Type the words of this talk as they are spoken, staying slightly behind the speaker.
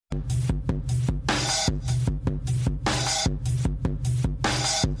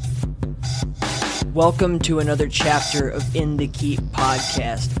Welcome to another chapter of In the Keep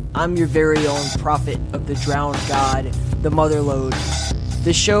podcast. I'm your very own prophet of the drowned god, the Motherlode.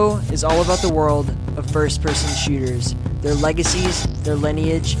 This show is all about the world of first-person shooters, their legacies, their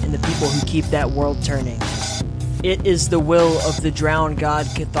lineage, and the people who keep that world turning. It is the will of the drowned god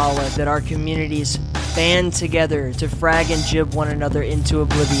Cathala that our communities band together to frag and jib one another into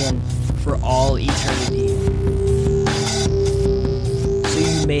oblivion for all eternity. So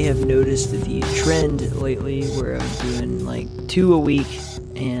you may have noticed the trend lately where I'm doing like 2 a week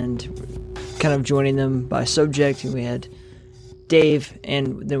and kind of joining them by subject. And we had Dave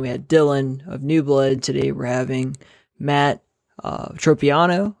and then we had Dylan of New Blood. Today we're having Matt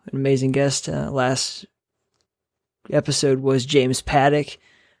Tropiano, an amazing guest. Last episode was James Paddock.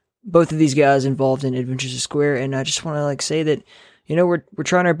 Both of these guys involved in Adventures of Square, and I just want to say that, you know, we're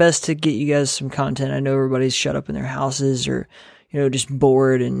trying our best to get you guys some content. I know everybody's shut up in their houses or, you know, just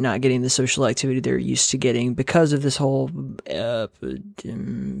bored and not getting the social activity they're used to getting because of this whole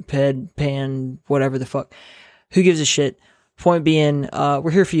pan, whatever the fuck. Who gives a shit? Point being,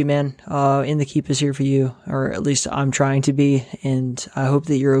 we're here for you, man. In the Keep is here for you, or at least I'm trying to be, and I hope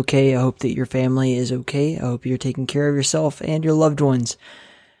that you're okay. I hope that your family is okay. I hope you're taking care of yourself and your loved ones.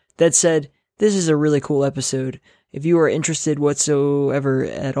 That said, this is a really cool episode. If you are interested whatsoever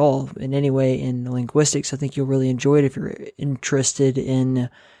at all in any way in linguistics, I think you'll really enjoy it. If you're interested in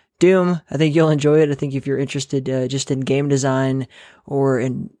Doom, I think you'll enjoy it. I think if you're interested just in game design or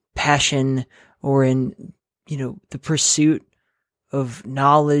in passion or in, you know, the pursuit of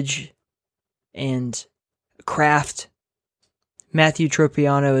knowledge and craft, Matthew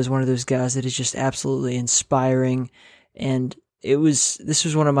Tropiano is one of those guys that is just absolutely inspiring, and this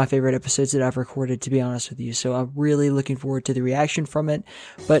was one of my favorite episodes that I've recorded, to be honest with you, so I'm really looking forward to the reaction from it.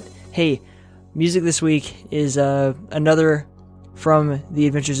 But hey, music this week is another from the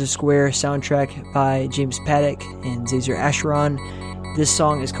Adventures of Square soundtrack by James Paddock and Zazer Asheron. This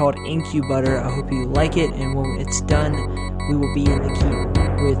song is called Incubutter. I hope you like it, and when it's done, we will be in the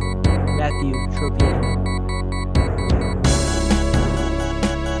Keep with Matthew Tropiano.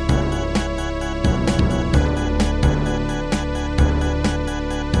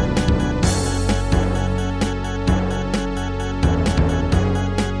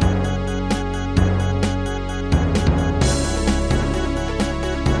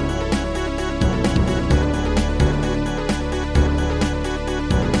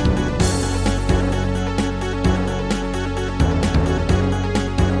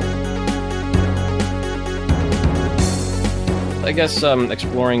 I guess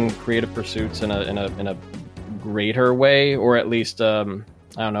exploring creative pursuits in a greater way, or at least I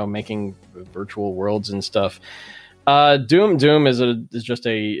don't know, making virtual worlds and stuff. Doom is just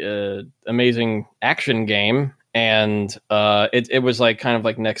a amazing action game, and it was like kind of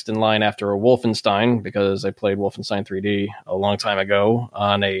like next in line after a Wolfenstein, because I played Wolfenstein 3D a long time ago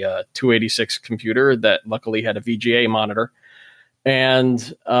on a 286 computer that luckily had a VGA monitor, and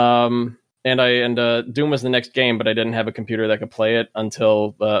Doom was the next game, but I didn't have a computer that could play it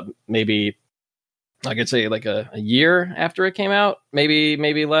until maybe I could say like a year after it came out,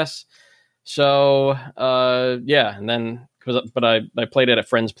 maybe less. So yeah, and then but I played it at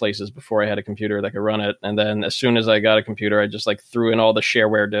friends' places before I had a computer that could run it, and then as soon as I got a computer, I just like threw in all the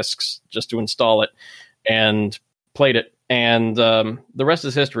shareware disks just to install it and played it. And the rest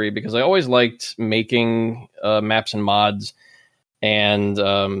is history, because I always liked making maps and mods, and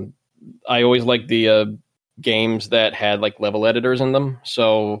I always liked the games that had like level editors in them.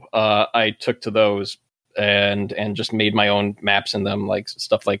 So I took to those and just made my own maps in them, like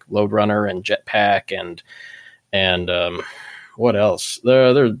stuff like Lode Runner and Jetpack and what else?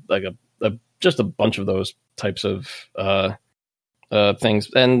 There's like just a bunch of those types of things.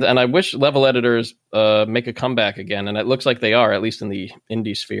 And I wish level editors make a comeback again. And it looks like they are, at least in the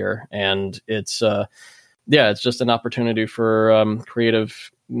indie sphere. And it's it's just an opportunity for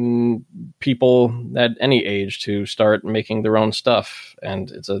creative people at any age to start making their own stuff,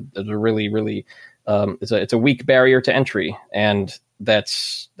 and it's a really it's a weak barrier to entry, and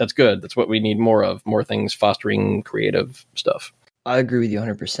that's good. That's what we need more of, more things fostering creative stuff. I agree with you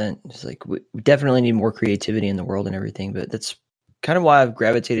 100%. It's like we definitely need more creativity in the world and everything, but that's kind of why I've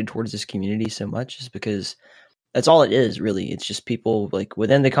gravitated towards this community so much, is because that's all it is, really. It's just people like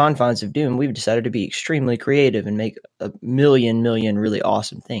within the confines of Doom. We've decided to be extremely creative and make a million really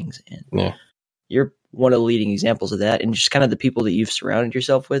awesome things. And you're one of the leading examples of that. And just kind of the people that you've surrounded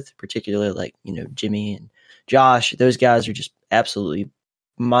yourself with, particularly like, you know, Jimmy and Josh, those guys are just absolutely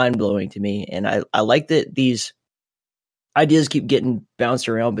mind blowing to me. And I like that these ideas keep getting bounced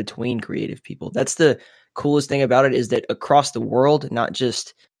around between creative people. That's the coolest thing about it, is that across the world, not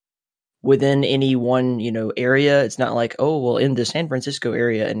just within any one, area. It's not like, oh, well, in the San Francisco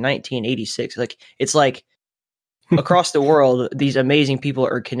area in 1986. Like, it's like across the world, these amazing people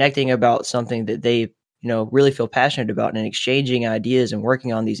are connecting about something that they, really feel passionate about, and exchanging ideas and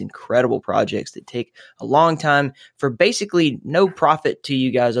working on these incredible projects that take a long time for basically no profit to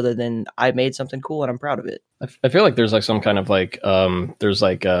you guys other than I made something cool and I'm proud of it. I feel like there's like some kind of like there's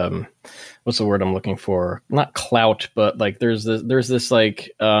like what's the word I'm looking for? Not clout, but like there's this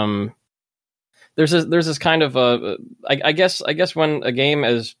like there's this kind of I guess when a game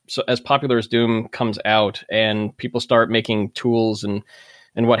as popular as Doom comes out and people start making tools and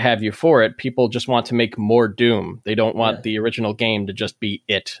what have you for it, people just want to make more Doom. They don't want the original game to just be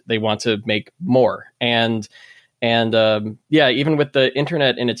it. They want to make more. And even with the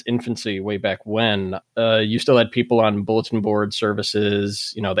internet in its infancy way back when, you still had people on bulletin board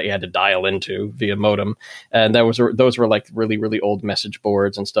services, that you had to dial into via modem. And those were like really, really old message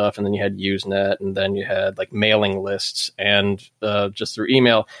boards and stuff. And then you had Usenet, and then you had like mailing lists and just through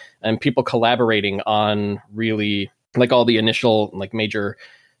email, and people collaborating on really like all the initial like major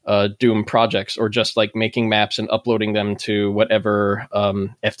Doom projects, or just like making maps and uploading them to whatever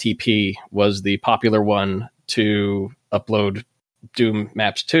FTP was the popular one to upload Doom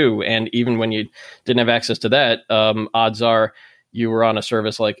maps to. And even when you didn't have access to that, odds are you were on a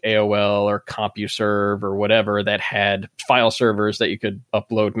service like AOL or CompuServe or whatever that had file servers that you could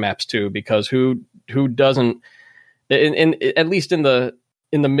upload maps to, because who doesn't, in at least in the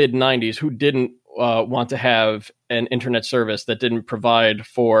mid 90s, who didn't want to have an internet service that didn't provide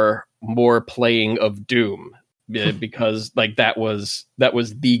for more playing of Doom, because like that was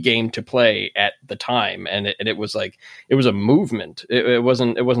the game to play at the time, and it was like it was a movement. It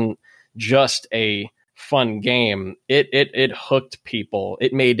wasn't just a fun game. It hooked people.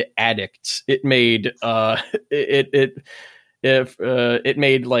 It made addicts. It made it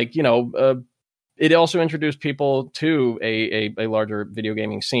made like it also introduced people to a larger video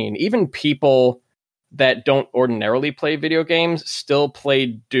gaming scene. Even people that don't ordinarily play video games still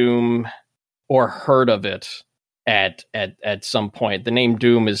played Doom or heard of it at some point. The name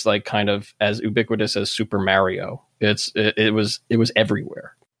Doom is like kind of as ubiquitous as Super Mario. It was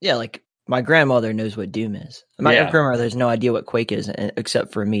everywhere. Yeah, like my grandmother knows what Doom is. My grandmother has no idea what Quake is,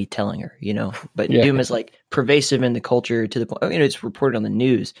 except for me telling her, But Doom is like pervasive in the culture to the point, it's reported on the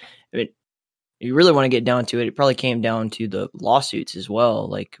news. I mean, you really want to get down to it, it probably came down to the lawsuits as well,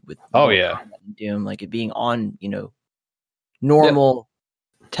 like with Doom, like it being on, normal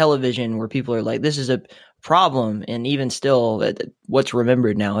television where people are like, this is a problem. And even still, what's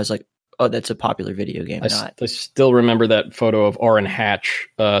remembered now is like, oh, that's a popular video game. I still remember that photo of Orrin Hatch,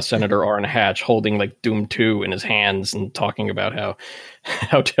 Senator Orrin Hatch, holding like Doom 2 in his hands and talking about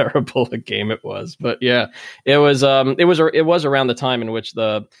how terrible a game it was. But yeah, it was around the time in which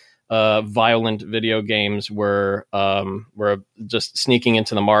the violent video games were just sneaking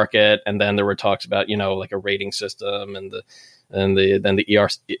into the market, and then there were talks about like a rating system, and then the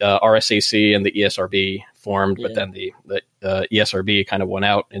RSAC and the ESRB formed, but then the ESRB kind of won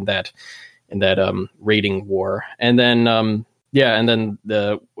out in that rating war, and then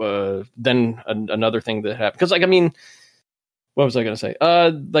another thing that happened, because like I mean, what was I going to say?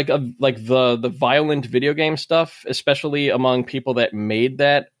 The violent video game stuff, especially among people that made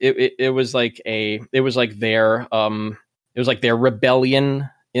that, it was like their rebellion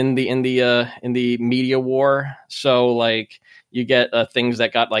in the media war. So like you get things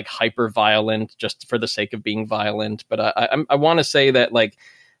that got like hyper violent just for the sake of being violent. But I want to say that like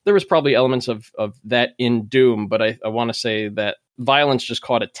there was probably elements of that in Doom, but I want to say that violence just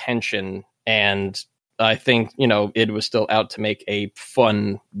caught attention, and I think, it was still out to make a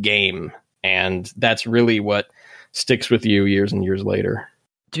fun game, and that's really what sticks with you years and years later.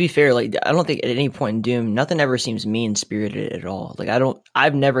 To be fair, like I don't think at any point in Doom, nothing ever seems mean-spirited at all. Like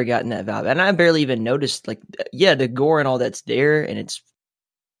I've never gotten that vibe, and I barely even noticed. Like, yeah, the gore and all that's there, and it's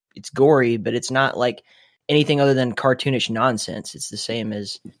gory, but it's not like anything other than cartoonish nonsense. It's the same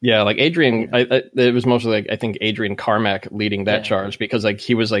as like Adrian. It was mostly like I think Adrian Carmack leading that charge, because like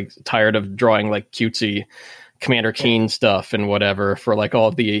he was like tired of drawing like cutesy Commander Keen stuff and whatever for like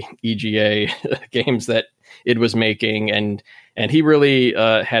all the EGA games that it was making, and he really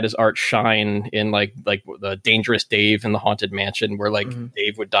had his art shine in like the Dangerous Dave in the Haunted Mansion, where like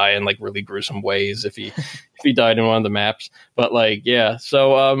Dave would die in like really gruesome ways if he died in one of the maps. But like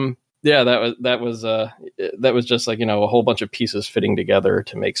so that was just like a whole bunch of pieces fitting together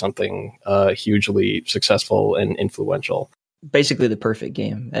to make something hugely successful and influential. Basically the perfect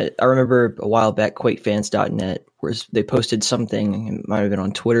game. I remember a while back, QuakeFans.net, where they posted something, it might have been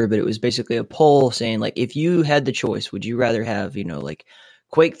on Twitter, but it was basically a poll saying like, if you had the choice, would you rather have like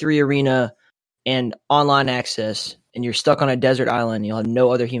Quake 3 Arena and online access, and you're stuck on a desert island, you'll have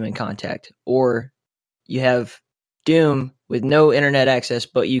no other human contact. Or you have Doom with no internet access,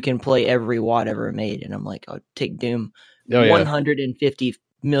 but you can play every WoD ever made. And I'm like, I'll take Doom 150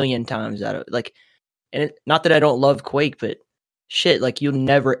 million times out of like, and not that I don't love Quake, but shit, like you'll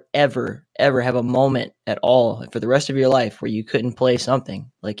never, ever, ever have a moment at all for the rest of your life where you couldn't play something.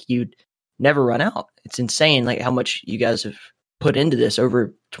 Like you'd never run out. It's insane, like how much you guys have put into this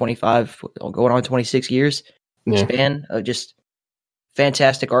over 25, going on 26 years span of just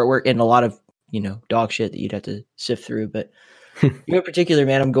fantastic artwork and a lot of, dog shit that you'd have to sift through. But you in particular,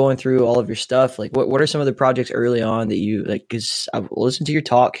 man, I'm going through all of your stuff. Like what are some of the projects early on that you like? Because I've listened to your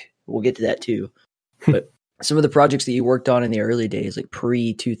talk. We'll get to that too. But some of the projects that you worked on in the early days, like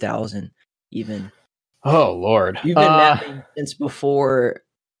pre 2000, even. Oh Lord, you've been mapping since before.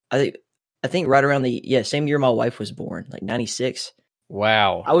 I think right around the same year my wife was born, like 96.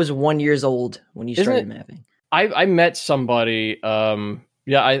 Wow, I was 1 year old when you started mapping. I met somebody. I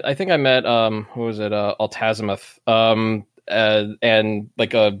think I met who was it? Altazimuth. And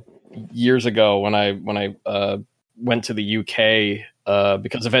like years ago when I went to the UK.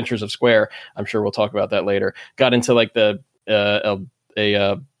 Because Adventures of Square, I'm sure we'll talk about that later, got into like a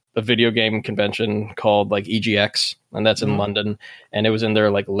video game convention called like EGX, and that's in London, and it was in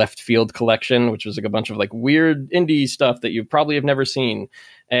their like Left Field collection, which was like a bunch of like weird indie stuff that you probably have never seen.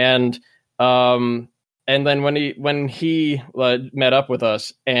 And then when he met up with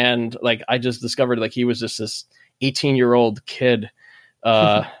us, and like I just discovered like he was just this 18-year-old kid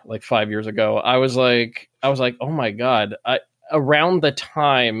like 5 years ago. I was like, oh my God. Around the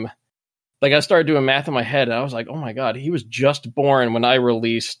time, like I started doing math in my head, and I was like, "Oh my God, he was just born when I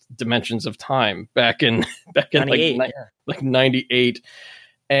released Dimensions of Time back in like 98."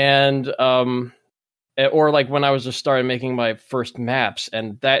 And or like when I was just started making my first maps,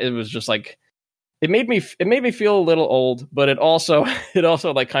 and that it was just like it made me feel a little old, but it also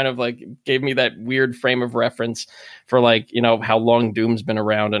like kind of like gave me that weird frame of reference for like, how long Doom's been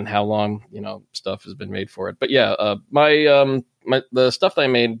around and how long, stuff has been made for it. But yeah, the stuff that I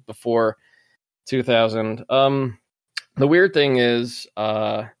made before 2000, the weird thing is,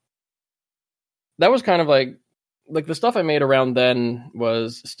 that was kind of like the stuff I made around then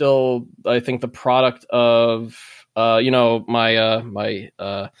was still, I think, the product of, my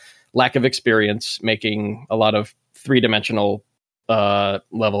lack of experience making a lot of 3-dimensional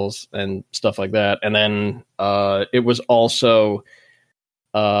levels and stuff like that. And then it was also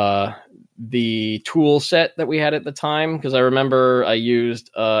the tool set that we had at the time, because I remember I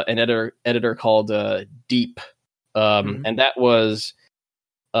used an editor called Deep, and that was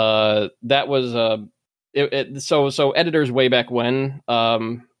so editors way back when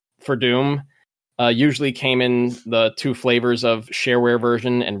for Doom usually came in the two flavors of shareware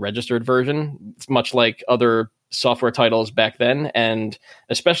version and registered version. It's much like other software titles back then, and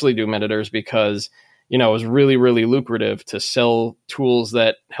especially Doom editors, because it was really, really lucrative to sell tools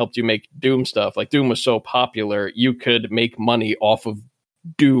that helped you make Doom stuff. Like Doom was so popular, you could make money off of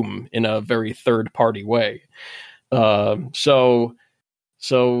Doom in a very third-party way. I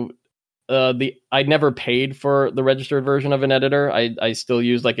never paid for the registered version of an editor. I still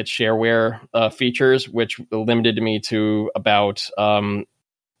use like its shareware features, which limited me to about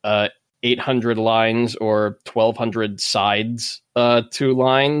 800 lines or 1,200 sides to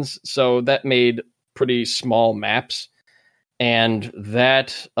lines. So that made pretty small maps, and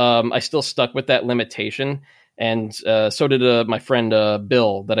that I still stuck with that limitation. And so did my friend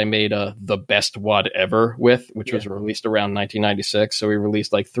Bill, that I made the best WoD ever with, which was released around 1996. So we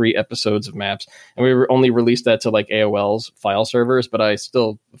released like 3 episodes of maps, and we only released that to like AOL's file servers. But I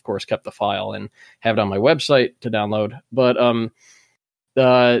still, of course, kept the file and have it on my website to download. But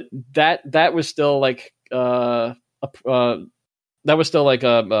that was still like a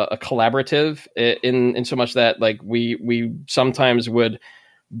collaborative in so much that like we sometimes would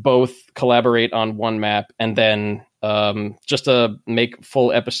both collaborate on one map, and then just to make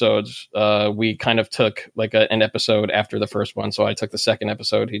full episodes, we kind of took like an episode after the first one. So I took the second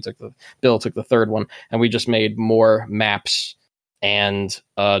episode, Bill took the third one, and we just made more maps and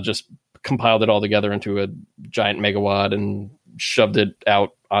just compiled it all together into a giant megawad and shoved it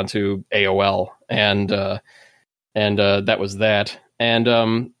out onto AOL, and that was that.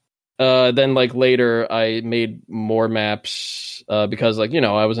 And then like later I made more maps because like,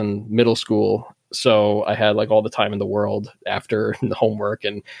 I was in middle school, so I had like all the time in the world after the homework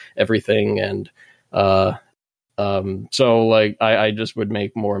and everything. And so like I just would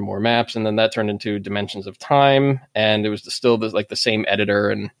make more and more maps, and then that turned into Dimensions of Time, and it was still like the same editor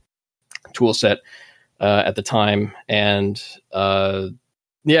and tool set at the time. And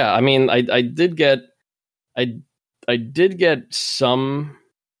yeah, I mean, I did get, I did get some.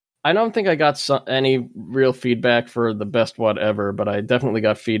 I don't think I got any real feedback for the best WOD ever, but I definitely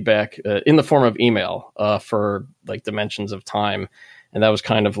got feedback in the form of email for like Dimensions of Time, and that was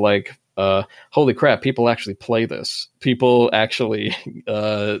kind of like, holy crap! People actually play this. People actually,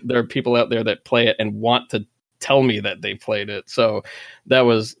 there are people out there that play it and want to tell me that they played it. So that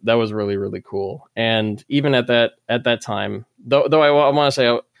was really, really cool. And even at that time, though I want to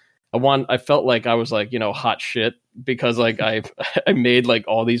say I felt like I was like, hot shit, because like I made like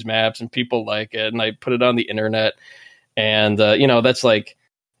all these maps and people like it, and I put it on the internet, and that's like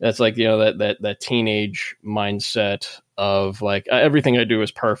that teenage mindset of like, everything I do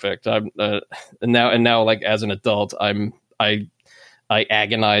is perfect. I'm and now like as an adult, I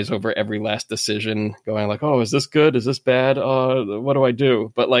agonize over every last decision, going like, oh, is this good? Is this bad? What do I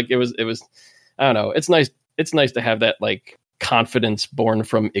do? But like it was I don't know. It's nice to have that like confidence born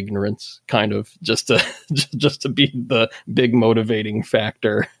from ignorance, kind of, just to be the big motivating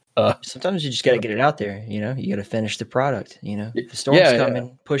factor. Sometimes you just got to get it out there. You got to finish the product. If the storm's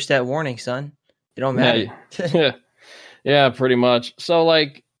coming, push that warning, son. It don't matter. Yeah, pretty much. So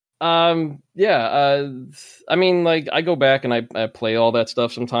like, I mean, like, I go back and I play all that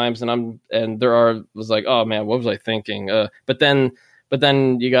stuff sometimes, and was like, oh man, what was I thinking? But then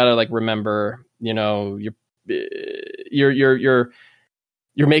you gotta like remember, you're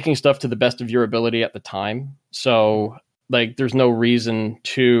making stuff to the best of your ability at the time. So like, there's no reason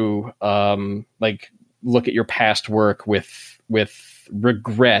to like look at your past work with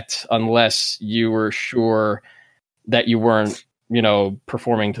regret, unless you were sure that you weren't,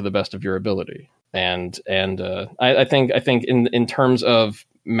 performing to the best of your ability. And I think in terms of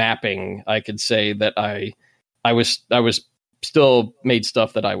mapping, I could say that I was still made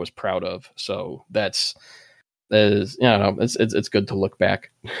stuff that I was proud of. So it's good to look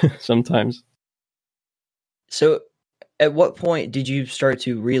back sometimes. So at what point did you start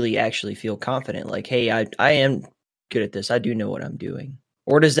to really actually feel confident? Like, hey, I am good at this. I do know what I'm doing.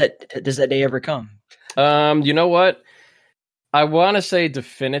 Or does that day ever come? You know what? I want to say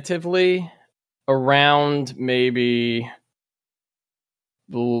definitively around maybe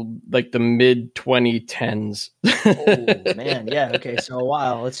like the mid 2010s. Oh man, yeah. Okay, so a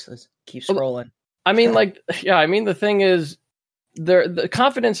while. Let's keep scrolling. I mean, like, yeah. I mean, the thing is, the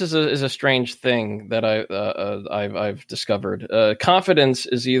confidence is a strange thing that I've discovered. Confidence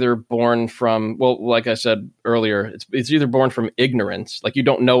is either born from, well, like I said earlier, it's either born from ignorance, like you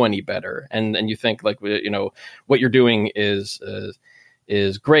don't know any better, and you think like, what you're doing is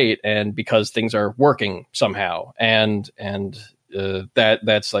great, and because things are working somehow, and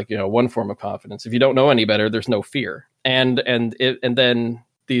that's like, one form of confidence. If you don't know any better, there's no fear, and then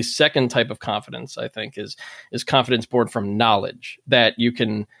the second type of confidence, I think, is confidence born from knowledge, that you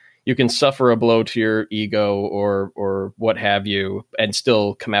can suffer a blow to your ego or what have you, and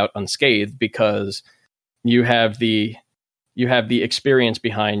still come out unscathed, because you have the experience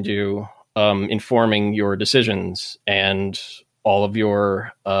behind you, informing your decisions and all of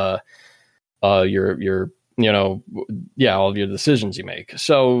your all of your decisions you make.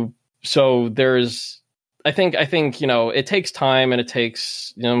 So there's, I think, it takes time, and it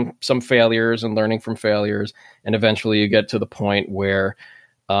takes, some failures and learning from failures. And eventually you get to the point where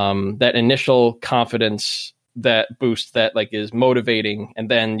that initial confidence, that boost that like is motivating.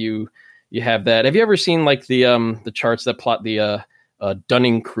 And then you have that. Have you ever seen like the charts that plot the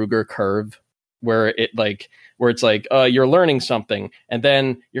Dunning-Kruger curve, where it's like you're learning something, and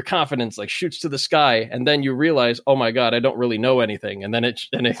then your confidence like shoots to the sky, and then you realize, oh my god, I don't really know anything, and then it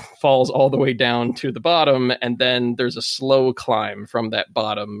falls all the way down to the bottom, and then there's a slow climb from that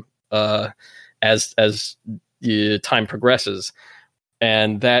bottom as time progresses,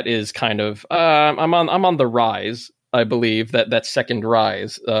 and that is kind of I'm on the rise, I believe, that second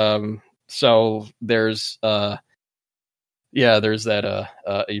rise. So there's there's that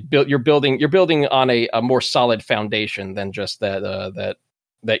you're building on a more solid foundation than just that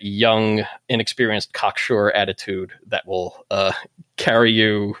young, inexperienced, cocksure attitude that will carry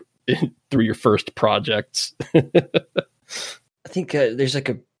you through your first projects. I think there's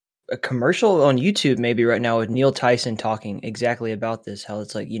like a commercial on YouTube maybe right now with Neil Tyson talking exactly about this, how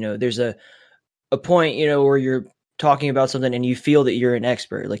it's like, there's a point, where you're talking about something and you feel that you're an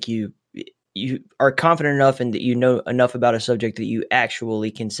expert, like you are confident enough and that you know enough about a subject that you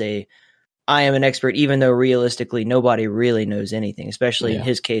actually can say, I am an expert, even though realistically nobody really knows anything, especially in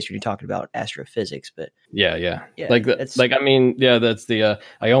his case when you're talking about astrophysics. But yeah. Like I mean, that's the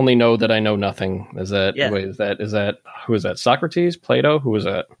I only know that I know nothing. Is that who is that? Socrates? Plato? Who was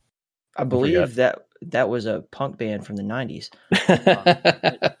that? I believe that was a punk band from the 90s.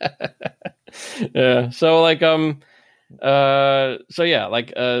 Yeah. So like so yeah,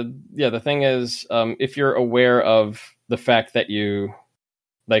 like yeah, the thing is, if you're aware of the fact that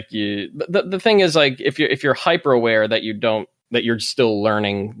the thing is, like, if you're hyper aware that you're still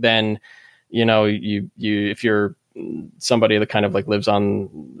learning, then you if you're somebody that kind of like lives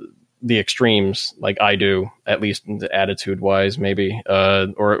on the extremes like I do, at least attitude wise, maybe,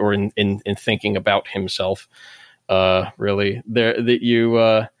 or in thinking about himself, really,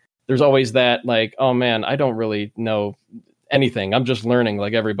 there's always that, like, oh man, I don't really know anything, I'm just learning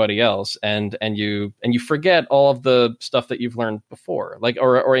like everybody else, and you forget all of the stuff that you've learned before, like,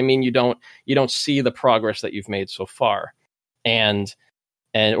 or I mean, you don't see the progress that you've made so far, and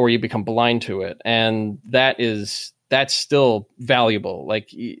or you become blind to it, and that's still valuable.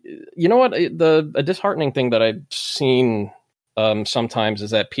 Like, you know what, a disheartening thing that I've seen sometimes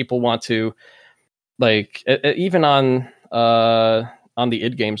is that people want to, like, even on the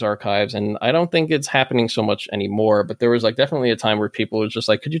id Games archives, and I don't think it's happening so much anymore, but there was like definitely a time where people was just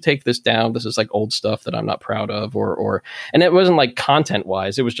like, could you take this down, this is like old stuff that I'm not proud of, or and it wasn't like content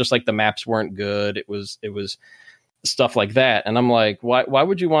wise, it was just like the maps weren't good, it was stuff like that, and I'm like, why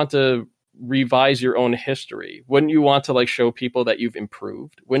would you want to revise your own history? Wouldn't you want to like show people that you've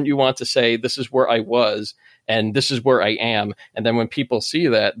improved? Wouldn't you want to say, this is where I was and this is where I am? And then when people see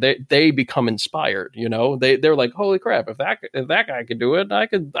that, they become inspired, they're like, holy crap, if that guy could do it, I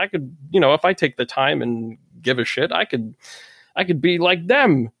could, if I take the time and give a shit, I could be like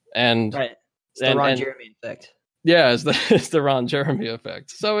them. And right. It's the Ron Jeremy effect. Yeah, it's the Ron Jeremy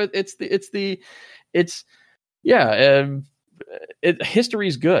effect. So history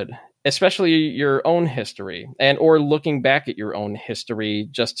is good, especially your own history, or looking back at your own history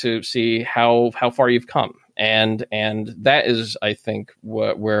just to see how far you've come, and that is, I think,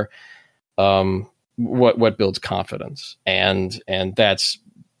 what builds confidence, and that's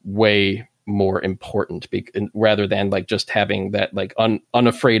way more important, rather than like just having that like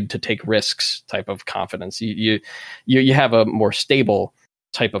unafraid to take risks type of confidence. You have a more stable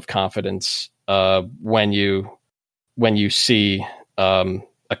type of confidence when you see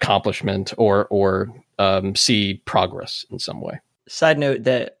accomplishment or see progress in some way. Side note,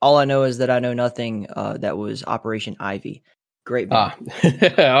 that all I know is that I know nothing. That was Operation Ivy. Great band.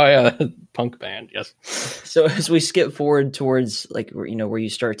 Oh yeah, punk band. Yes. So as we skip forward towards like where you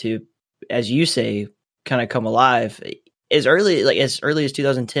start to, as you say, kind of come alive as early as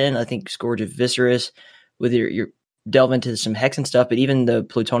 2010. I think Scourge of Viscerus, with your delve into some Hexen stuff, but even the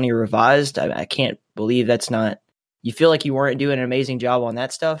Plutonia Revised, I can't believe that's not. You feel like you weren't doing an amazing job on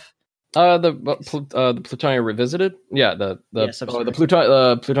that stuff? The Plutonia Revisited, yeah, the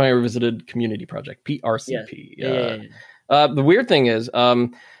Plutonia Revisited Community Project, PRCP. Yeah. The weird thing is,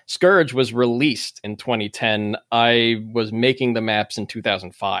 Scourge was released in 2010. I was making the maps in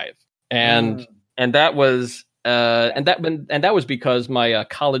 2005, and that was that was because my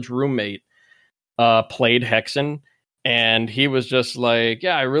college roommate played Hexen. And he was just like,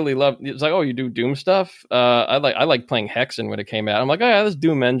 yeah, I really love. It's like, oh, you do Doom stuff? I like playing Hexen when it came out. I'm like, oh yeah, this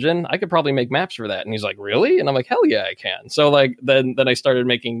Doom engine, I could probably make maps for that. And he's like, really? And I'm like, hell yeah, I can. So like then I started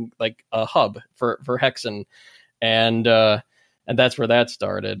making like a hub for Hexen, and that's where that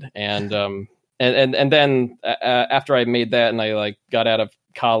started. And and then after I made that and I like got out of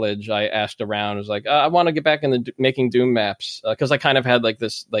college, I asked around. I was like, I want to get back into making Doom maps, because I kind of had like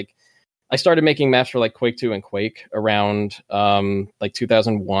this like. I started making maps for like Quake 2 and Quake around like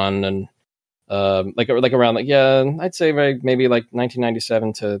 2001, and like around like, yeah, I'd say maybe like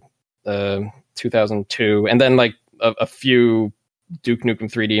 1997 to 2002, and then like a few Duke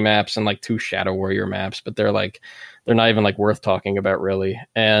Nukem 3D maps and like 2 Shadow Warrior maps, but they're not even like worth talking about really.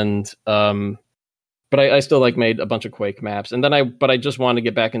 And but I still like made a bunch of Quake maps, and then I just wanted to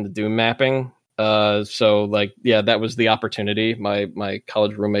get back into Doom mapping. So like, yeah, that was the opportunity. My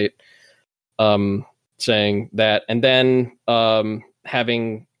college roommate saying that, and then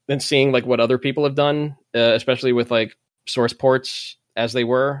seeing like what other people have done, especially with like source ports as they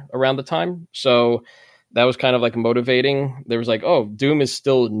were around the time. So that was kind of like motivating. There was like, oh, Doom is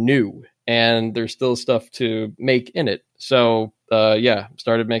still new and there's still stuff to make in it. So yeah,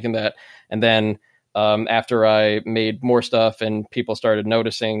 started making that. And then after I made more stuff and people started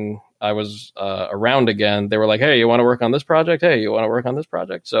noticing I was around again, they were like, hey, you want to work on this project? Hey, you want to work on this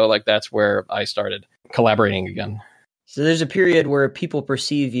project? So like that's where I started collaborating again. So there's a period where people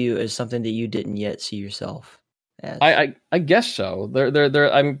perceive you as something that you didn't yet see yourself as. I guess so.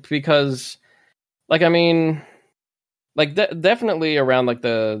 I'm because like, I mean, like definitely around like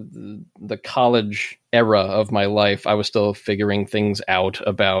the college era of my life, I was still figuring things out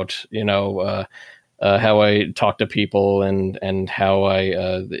about, how I talk to people and how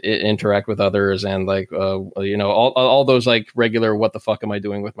I interact with others, and like all those like regular what the fuck am I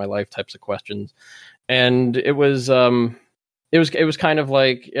doing with my life types of questions. And it was kind of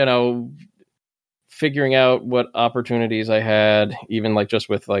like, figuring out what opportunities I had, even like just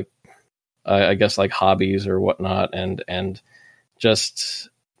with like I guess like hobbies or whatnot, and just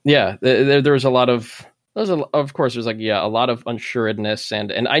there was a lot of of course there's like a lot of unsureness,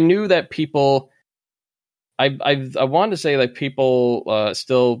 and I knew that people. I wanted to say like people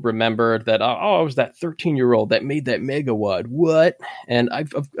still remembered that I was that 13-year-old that made that megawatt. What? And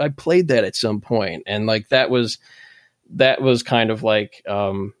I played that at some point, and like that was kind of like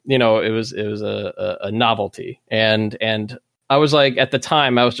it was a novelty, and I was like, at the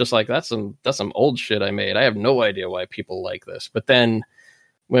time I was just like, that's some old shit I made. I have no idea why people like this. But then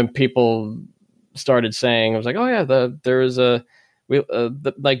when people started saying, I was like, oh yeah,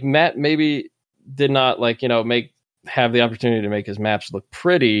 like Matt maybe did not like have the opportunity to make his maps look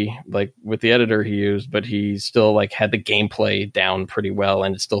pretty like with the editor he used, but he still like had the gameplay down pretty well,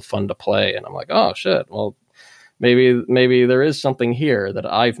 and it's still fun to play. And I'm like, oh shit, well maybe there is something here that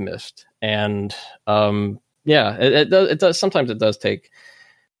I've missed. And it does sometimes it does take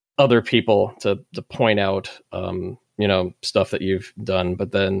other people to point out stuff that you've done,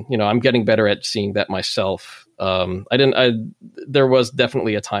 but then I'm getting better at seeing that myself. There was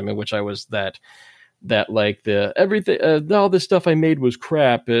definitely a time in which I was that like the everything all this stuff I made was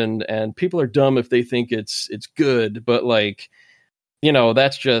crap, and people are dumb if they think it's good, but like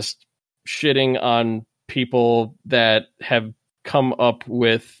that's just shitting on people that have come up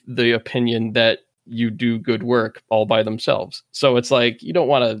with the opinion that you do good work all by themselves. So it's like you don't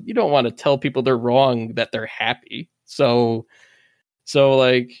want to tell people they're wrong that they're happy. So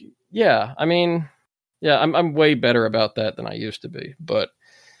like I'm way better about that than I used to be, but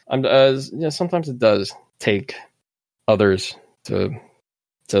sometimes it does take others to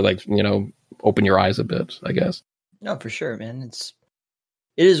like open your eyes a bit, I guess. No, for sure, man.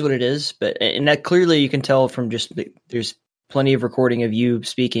 It is what it is, and that clearly you can tell from just there's plenty of recording of you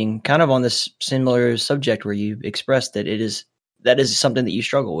speaking kind of on this similar subject where you expressed that that is something that you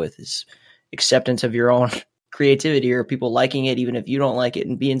struggle with, is acceptance of your own creativity or people liking it even if you don't like it,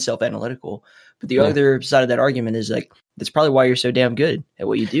 and being self-analytical. But the other side of that argument is like that's probably why you're so damn good at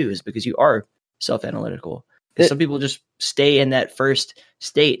what you do, is because you are self-analytical. Some people just stay in that first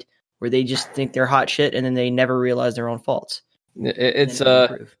state where they just think they're hot shit and then they never realize their own faults. It's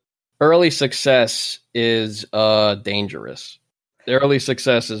early success is dangerous. The early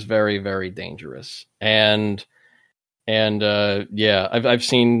success is very, very dangerous. And I've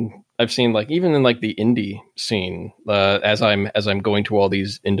seen like even in like the indie scene, as I'm going to all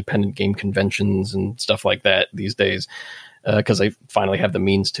these independent game conventions and stuff like that these days, because I finally have the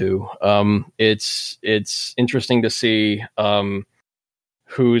means to. It's interesting to see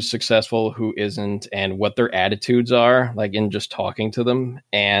who's successful, who isn't, and what their attitudes are, like in just talking to them.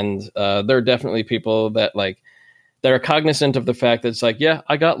 And there are definitely people that are cognizant of the fact that it's like, yeah,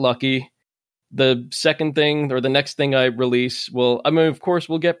 I got lucky. The second thing or the next thing I release of course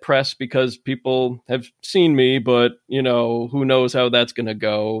we'll get press because people have seen me, but who knows how that's going to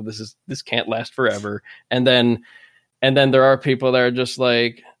go. This can't last forever. And then there are people that are just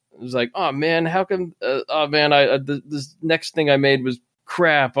like, it's like, oh man, how come, this next thing I made was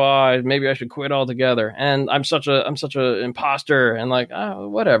crap. Maybe I should quit altogether. And I'm such a imposter, and like,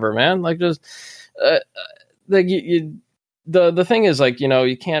 whatever, man. Like just, like the thing is like,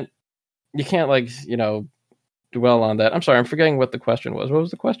 you can't like, dwell on that. I'm sorry, I'm forgetting what the question was. What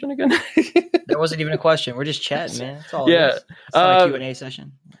was the question again? There wasn't even a question. We're just chatting, man. That's all. Yeah. It's not a Q&A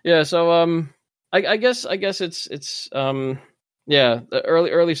session. Yeah. So, I guess it's the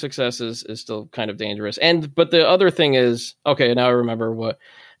early success is still kind of dangerous. But the other thing is, okay, now I remember got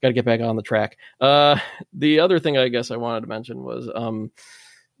to get back on the track. The other thing I guess I wanted to mention was,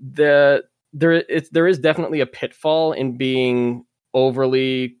 there is definitely a pitfall in being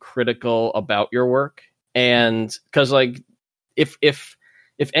overly critical about your work. And cause like, if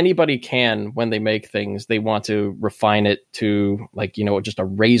anybody can, when they make things, they want to refine it to like, just a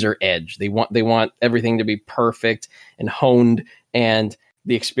razor edge. They want everything to be perfect and honed and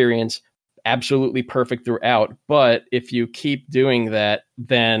the experience absolutely perfect throughout. But if you keep doing that,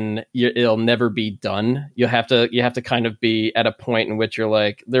 then it'll never be done. You have to kind of be at a point in which you're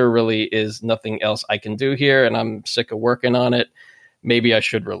like, there really is nothing else I can do here, and I'm sick of working on it. Maybe I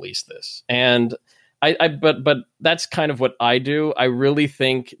should release this. And but that's kind of what I do. I really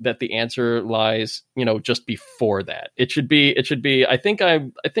think that the answer lies, just before that. It should be, I think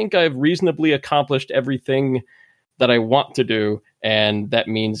I've reasonably accomplished everything that I want to do. And that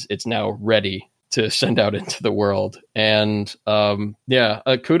means it's now ready to send out into the world. And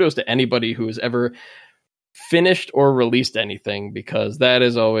kudos to anybody who has ever finished or released anything, because that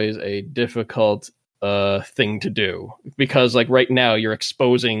is always a difficult thing to do, because like right now you're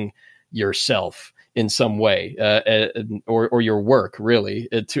exposing yourself in some way, or your work really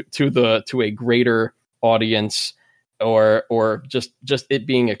to a greater audience, or just it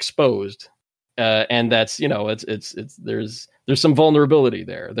being exposed, and that's it's there's some vulnerability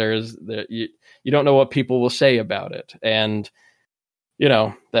there. You don't know what people will say about it, and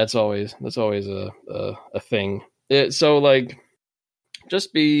that's always a thing. So like,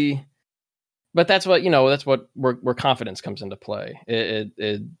 just be, but that's what that's where confidence comes into play.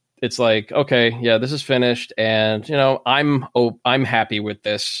 It's like, okay, yeah, this is finished, and I'm happy with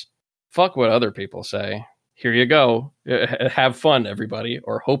this. Fuck what other people say. Here you go. Have fun, everybody,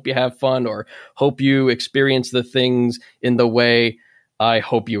 or hope you have fun, or hope you experience the things in the way I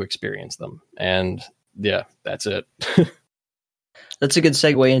hope you experience them. And yeah, that's it. That's a good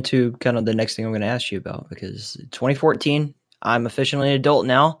segue into kind of the next thing I'm going to ask you about, because 2014, I'm officially an adult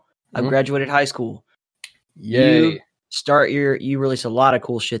now. I've graduated high school. Yay. You released a lot of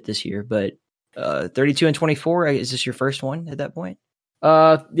cool shit this year, but 32 and 24, is this your first one at that point?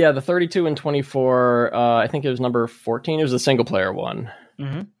 Yeah, the 32 and 24, I think it was number 14. It was the single player one.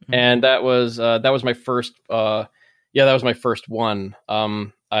 And that was my first, that was my first one.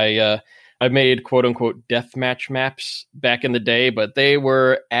 I made quote unquote deathmatch maps back in the day, but they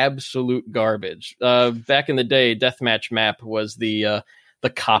were absolute garbage. Back in the day, deathmatch map was the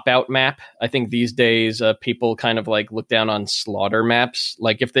cop out map. I think these days people kind of like look down on slaughter maps.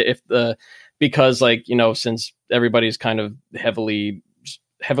 Like because like, since everybody's kind of heavily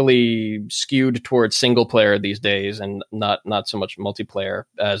skewed towards single player these days, and not so much multiplayer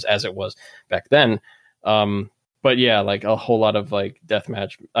as it was back then. But yeah, like a whole lot of like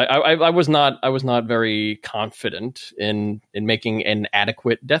deathmatch. I was not very confident in making an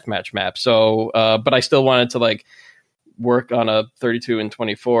adequate deathmatch map. So, but I still wanted to like work on a 32 and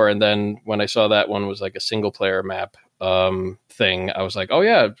 24. And then when I saw that one was like a single player map thing, I was like, oh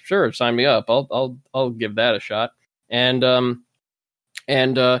yeah, sure, sign me up. I'll give that a shot. And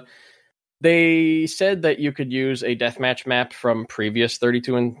they said that you could use a deathmatch map from previous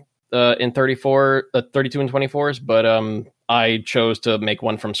 32 and 32 and 24s, but I chose to make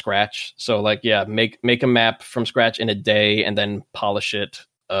one from scratch. So like, yeah, make a map from scratch in a day and then polish it,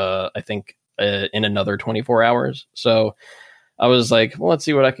 I think, in another 24 hours. So I was like, well, let's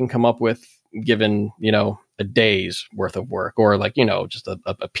see what I can come up with given, a day's worth of work, or like, just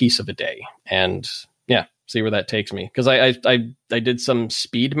a piece of a day, and yeah, see where that takes me. Cause I did some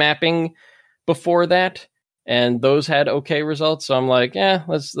speed mapping before that, and those had okay results. So I'm like, yeah,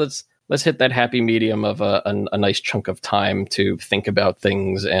 let's hit that happy medium of a nice chunk of time to think about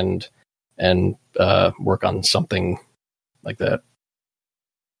things and work on something like that.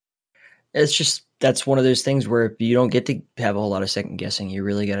 It's just, that's one of those things where you don't get to have a whole lot of second guessing. You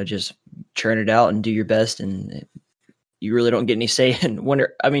really got to just churn it out and do your best, and you really don't get any say. And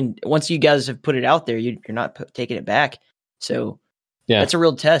once you guys have put it out there, you're not taking it back. So yeah, that's a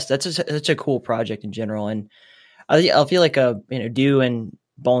real test. That's a cool project in general. And I feel like Dew and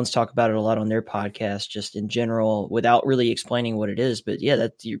Bones talk about it a lot on their podcast, just in general, without really explaining what it is. But yeah,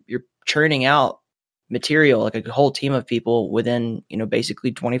 that you're churning out material, like a whole team of people within,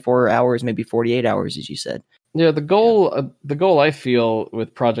 basically 24 hours, maybe 48 hours, as you said. Yeah, the goal I feel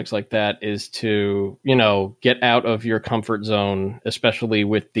with projects like that is to, get out of your comfort zone, especially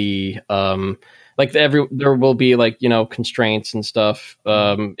with the there will be like, constraints and stuff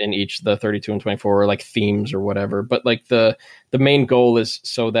in each of the 32 and 24, or like themes or whatever. But like the main goal is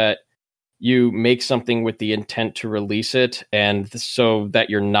so that you make something with the intent to release it, and so that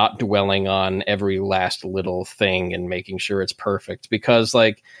you're not dwelling on every last little thing and making sure it's perfect. Because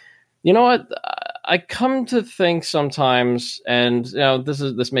like, you know what, I come to think sometimes, and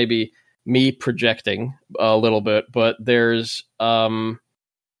this may be me projecting a little bit, but there's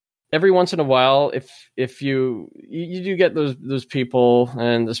every once in a while, if you do get those people,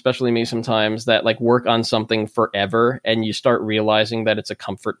 and especially me sometimes, that like work on something forever, and you start realizing that it's a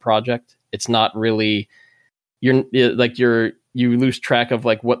comfort project. It's not really, you lose track of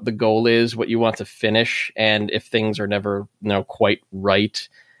like what the goal is, what you want to finish, and if things are never quite right,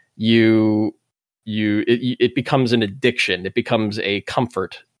 it becomes an addiction. It becomes a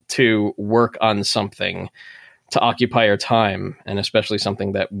comfort to work on something occupy your time, and especially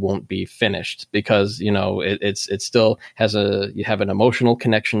something that won't be finished, because it still has you have an emotional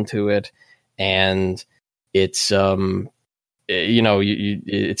connection to it, and it's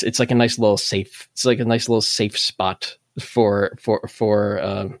it's like a nice little safe spot for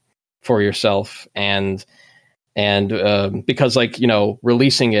yourself, and because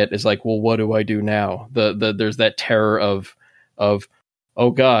releasing it is like, well, what do I do now? There's that terror of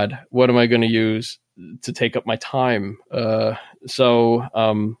oh God, what am I going to use to take up my time? Yeah,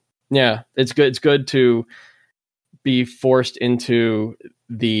 it's good to be forced into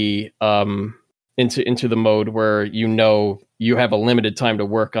the into the mode where you have a limited time to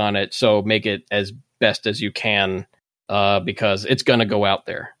work on it, so make it as best as you can, because it's gonna go out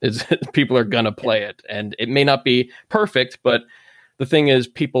there. People are gonna play it, and it may not be perfect, but the thing is,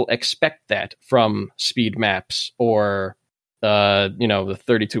 people expect that from speed maps or the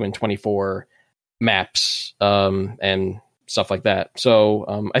 32 and 24 maps, and stuff like that.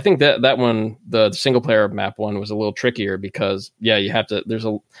 So I think that one, the single player map one, was a little trickier because you have to. There's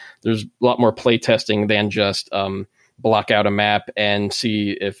a lot more play testing than just block out a map and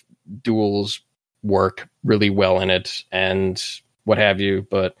see if duels work really well in it and what have you.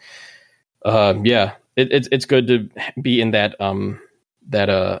 But it's good to be in that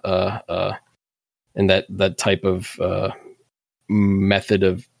in that type of method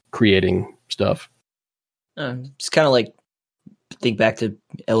of creating stuff. It's kind of like, think back to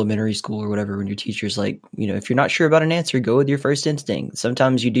elementary school or whatever, when your teacher's like, if you're not sure about an answer, go with your first instinct.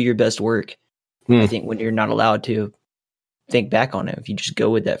 Sometimes you do your best work. I think when you're not allowed to think back on it, if you just go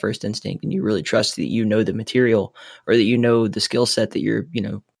with that first instinct and you really trust that you know the material, or that you know the skill set that you're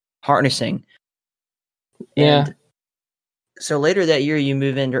harnessing. Yeah. And so later that year you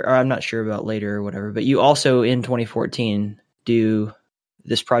move into, or I'm not sure about later or whatever, but you also in 2014 do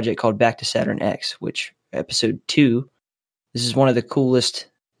this project called Back to Saturn X, which episode 2. This is one of the coolest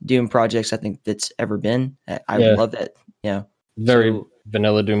Doom projects I think that's ever been. I love it. Yeah. Very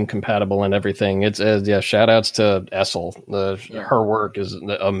vanilla Doom compatible and everything. It's shout outs to Essel. Her work is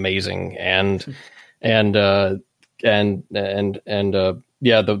amazing. And the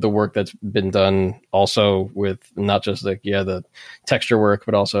work that's been done also with not just the texture work,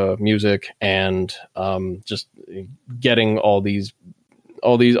 but also music, and just getting all these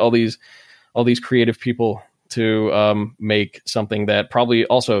creative people to make something that probably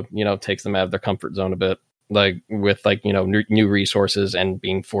also takes them out of their comfort zone a bit, like with new resources and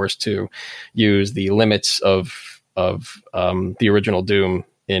being forced to use the limits of the original Doom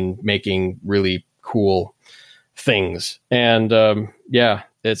in making really cool things. And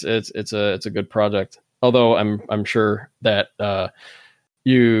it's a good project. Although I'm sure that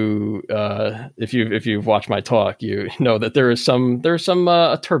you if you've watched my talk, you know that there's some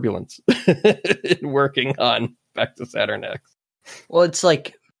turbulence in working on Back to Saturn X. Well, it's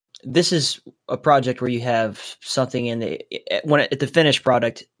like, this is a project where you have something at the finished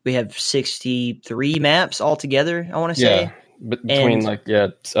product, we have 63 maps altogether, I want to say. Between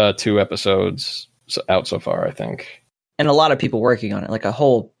 2 episodes out so far, I think. And a lot of people working on it, like a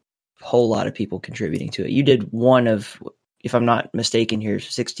whole lot of people contributing to it. You did one of, if I'm not mistaken here,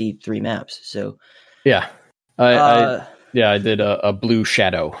 63 maps. So I did a Blue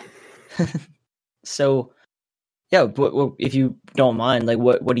Shadow. So if you don't mind, like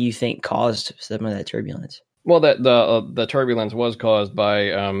what do you think caused some of that turbulence? Well, that the turbulence was caused by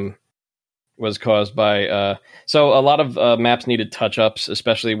so a lot of maps needed touch-ups,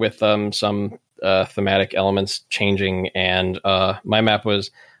 especially with some thematic elements changing, and my map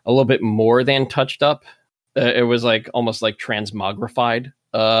was a little bit more than touched up. It was like almost like transmogrified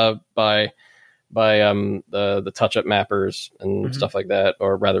by the touch-up mappers and stuff like that,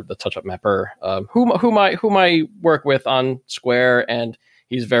 or rather the touch-up mapper, whom I work with on Square, and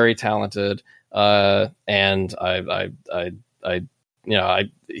he's very talented, and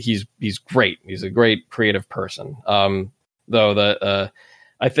he's great. He's a great creative person. Though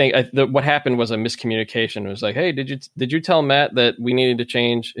I think what happened was a miscommunication. It was like, hey, did you tell Matt that we needed to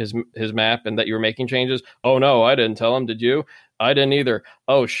change his map and that you were making changes? Oh no, I didn't tell him. Did you? I didn't either.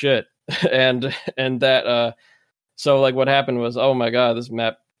 Oh shit. and that so like what happened was, oh my god, this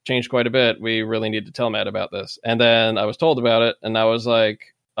map changed quite a bit. We really need to tell Matt about this. And then I was told about it, and I was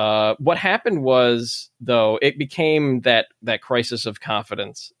like, what happened was, though, it became that crisis of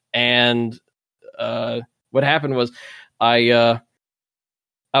confidence. And what happened was I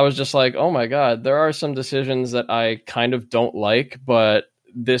was just like, oh my god, there are some decisions that I kind of don't like, but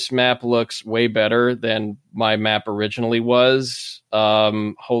this map looks way better than my map originally was.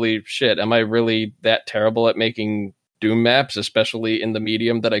 Holy shit, am I really that terrible at making Doom maps, especially in the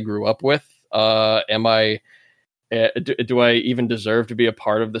medium that I grew up with? Am I do I even deserve to be a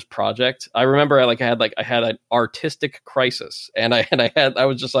part of this project? I remember I had an artistic crisis, and I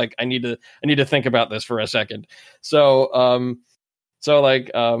was just like, I need to think about this for a second. So I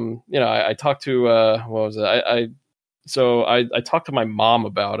talked to what was it? I talked to my mom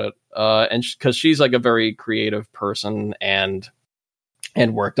about it, and because she's like a very creative person and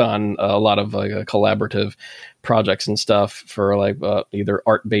worked on a lot of like collaborative projects and stuff for like either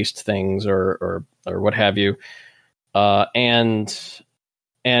art-based things or what have you. And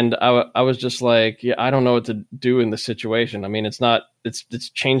I was just like, yeah, I don't know what to do in this situation. I mean, it's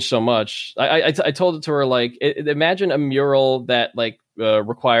changed so much. I told it to her, like, imagine a mural that like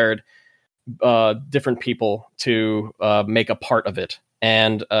required different people to make a part of it.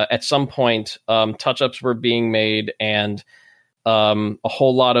 And at some point, touch-ups were being made, and a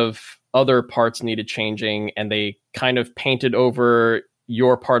whole lot of other parts needed changing, and they kind of painted over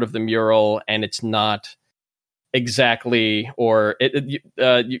your part of the mural, and it's not exactly, or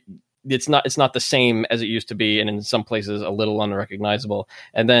it's not the same as it used to be, and in some places a little unrecognizable.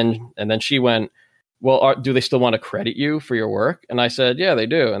 And then she went, well, do they still want to credit you for your work? And I said, yeah, they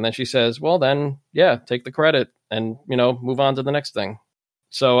do. And then she says, well, then yeah, take the credit and move on to the next thing.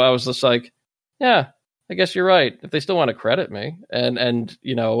 So I was just like, yeah, I guess you're right. If they still want to credit me, and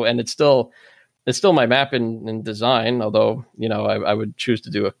it's still my map in design, although I would choose to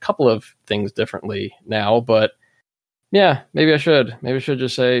do a couple of things differently now. But yeah, maybe I should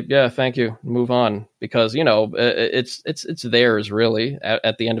just say, yeah, thank you, move on, because it's theirs really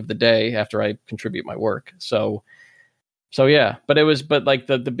at the end of the day after I contribute my work. So yeah, but like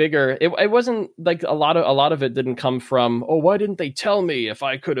the bigger, it wasn't like a lot of it didn't come from, oh, why didn't they tell me if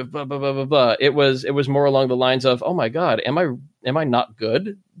I could have blah blah blah blah blah. It was more along the lines of, oh my God, am I not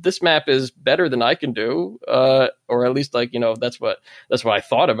good? This map is better than I can do, or at least like that's what I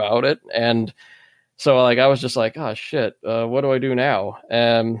thought about it. And so like I was just like, oh shit, what do I do now?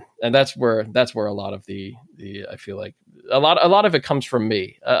 And that's where a lot of the I feel like a lot of it comes from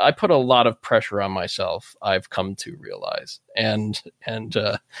me. I put a lot of pressure on myself, I've come to realize, and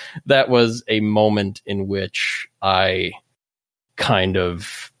that was a moment in which I kind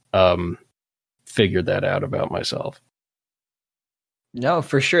of figured that out about myself. No,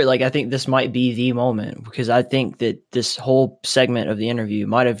 for sure. Like, I think this might be the moment, because I think that this whole segment of the interview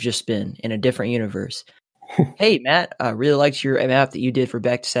might have just been in a different universe. Hey, Matt, I really liked your map that you did for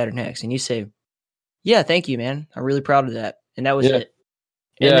Back to Saturn X. And you say, yeah, thank you, man. I'm really proud of that. And that was it.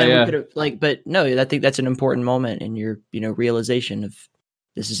 And then we could have but no, I think that's an important moment in your, realization of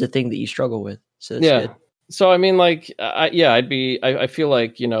this is a thing that you struggle with. So that's good. So I mean, like, I feel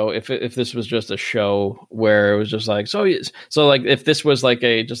like if this was just a show where it was just like so like if this was like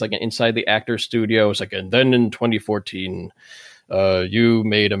just like an inside the actor studio, it's like, and then in 2014, you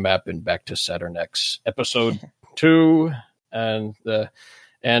made a map in Back to Saturn X episode 2, and I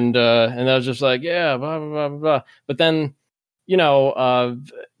was just like, yeah, blah blah blah blah. But then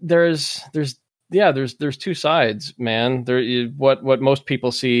there's two sides, man. What most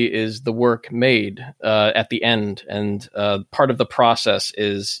people see is the work made at the end, and part of the process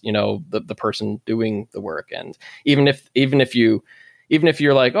is the person doing the work. And even if you're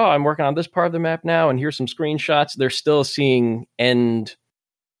like, oh, I'm working on this part of the map now, and here's some screenshots, they're still seeing end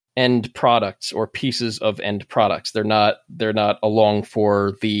products or pieces of end products. They're not along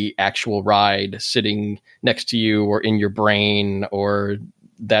for the actual ride sitting next to you or in your brain or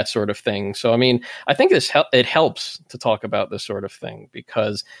that sort of thing. So, I mean, I think it helps to talk about this sort of thing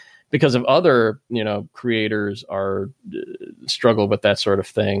because of other, creators are struggle with that sort of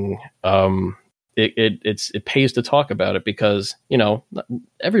thing. It pays to talk about it because,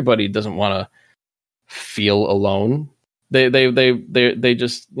 everybody doesn't want to feel alone. They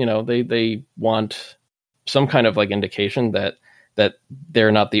just, they want some kind of like indication that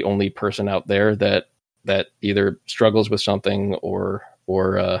they're not the only person out there that either struggles with something or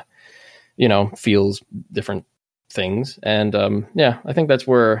feels different things. And I think that's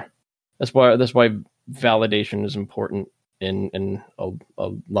why validation is important in a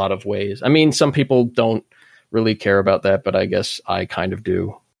lot of ways. I mean, some people don't really care about that, but I guess I kind of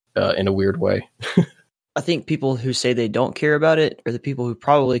do in a weird way. I think people who say they don't care about it are the people who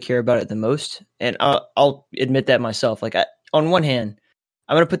probably care about it the most. And I'll admit that myself. Like, on one hand,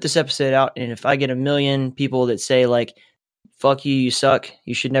 I'm going to put this episode out, and if I get 1 million people that say like, fuck you, you suck,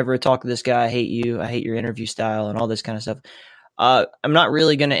 you should never talk to this guy, I hate you, I hate your interview style and all this kind of stuff, I'm not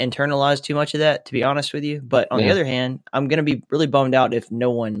really going to internalize too much of that, to be honest with you. But on the other hand, I'm going to be really bummed out if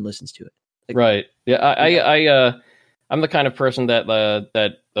no one listens to it. Like, right. Yeah. I'm the kind of person that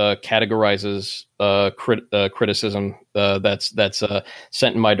categorizes criticism that's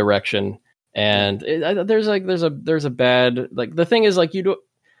sent in my direction And there's a bad, like, the thing is, like,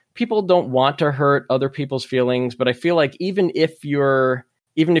 people don't want to hurt other people's feelings, but I feel like even if you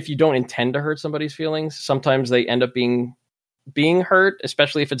don't intend to hurt somebody's feelings, sometimes they end up being hurt,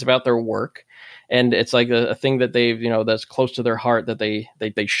 especially if it's about their work, and it's like a thing that they've, that's close to their heart, that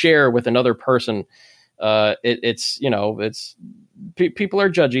they share with another person. People are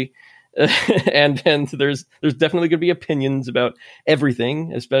judgy. and there's definitely going to be opinions about everything.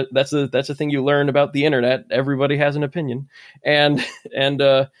 That's the thing you learn about the internet. Everybody has an opinion, so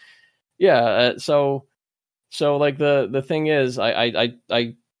like the thing is, I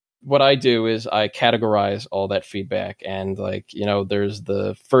what I do is I categorize all that feedback, and, like, there's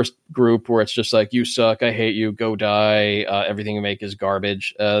the first group where it's just like, you suck, I hate you, go die, everything you make is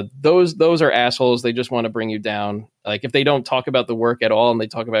garbage. Those are assholes. They just want to bring you down. Like, if they don't talk about the work at all and they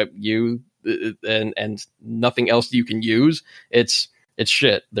talk about you and nothing else you can use, it's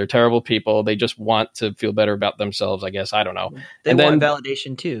shit. They're terrible people. They just want to feel better about themselves, I guess. I don't know. They want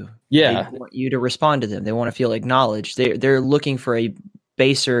validation too. Yeah. They want you to respond to them. They want to feel acknowledged. They're looking for a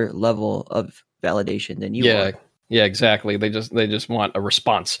baser level of validation than you are. Yeah, exactly. They just want a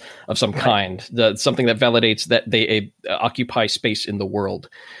response of some kind, something that validates that they occupy space in the world.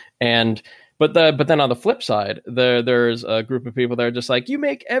 But then on the flip side, there's a group of people that are just like, you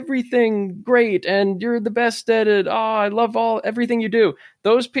make everything great and you're the best at it. Oh, I love everything you do.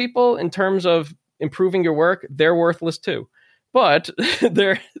 Those people, in terms of improving your work, they're worthless too. But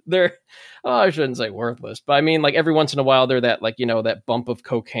they're I shouldn't say worthless, but I mean, like, every once in a while they're that, like, that bump of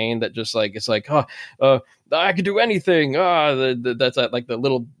cocaine that just, like, it's like, I could do anything. That's like the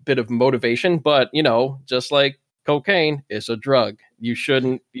little bit of motivation. But, just like cocaine, it's a drug. You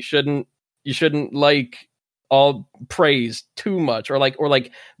shouldn't like all praise too much, or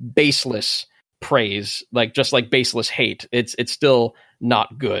like baseless praise, like just like baseless hate. It's still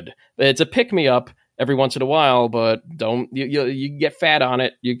not good. It's a pick me up every once in a while, but don't you get fat on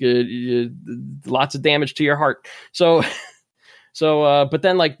it. You lots of damage to your heart. So but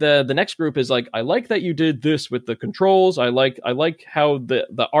then, like, the next group is like, I like that you did this with the controls. I like how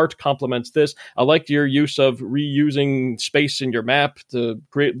the art complements this. I liked your use of reusing space in your map to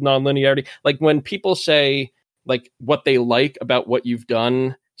create nonlinearity. Like, when people say, like, what they like about what you've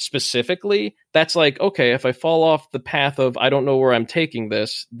done specifically, that's like, okay, if I fall off the path of I don't know where I'm taking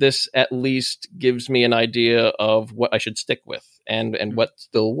this at least gives me an idea of what I should stick with and what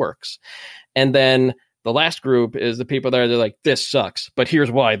still works. And then the last group is the people that are like, this sucks, but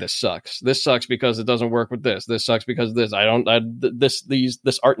here's why this sucks. This sucks because it doesn't work with this. This sucks because of this.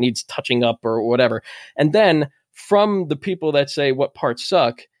 This art needs touching up or whatever. And then from the people that say what parts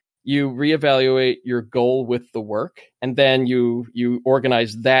suck, you reevaluate your goal with the work, and then you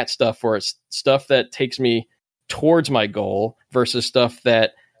organize that stuff for stuff that takes me towards my goal versus stuff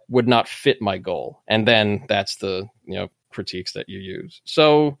that would not fit my goal. And then that's the, critiques that you use.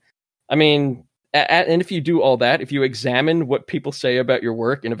 So, I mean, and if you do all that, if you examine what people say about your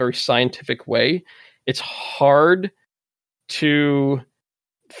work in a very scientific way, it's hard to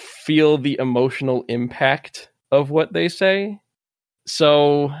feel the emotional impact of what they say.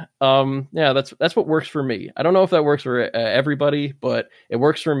 So, that's what works for me. I don't know if that works for everybody, but it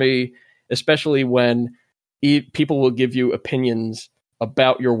works for me, especially when people will give you opinions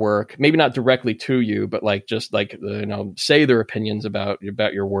about your work, maybe not directly to you, but like just like, say their opinions about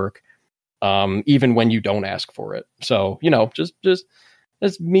your work, even when you don't ask for it. So, just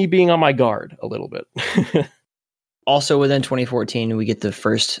that's me being on my guard a little bit. Also, within 2014, we get the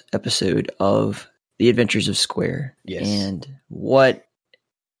first episode of The Adventures of Square. Yes. And what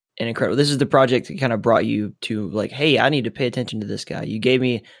an incredible, this is the project that kind of brought you to, like, hey, I need to pay attention to this guy. You gave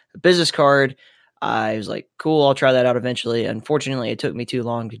me a business card. I was like, cool, I'll try that out eventually. Unfortunately, it took me too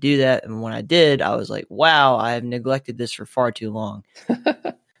long to do that. And when I did, I was like, wow, I have neglected this for far too long.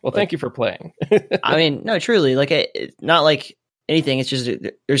 Well, thank you for playing. I mean, no, truly, like, it's not like anything. It's just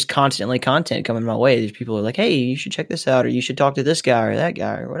there's constantly content coming my way. These people are like, hey, you should check this out, or you should talk to this guy or that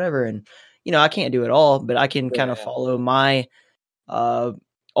guy or whatever. And, I can't do it all, but I can kind of follow my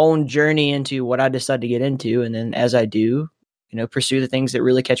own journey into what I decide to get into. And then as I do, pursue the things that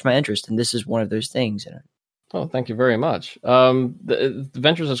really catch my interest. And this is one of those things. Oh, thank you very much. The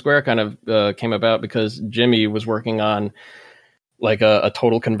Adventures of Square kind of came about because Jimmy was working on like a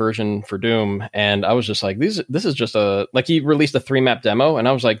total conversion for Doom. And I was just like, this is just he released a 3-map demo. And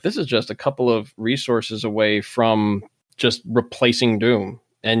I was like, this is just a couple of resources away from just replacing Doom.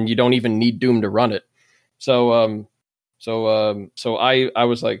 And you don't even need Doom to run it. So I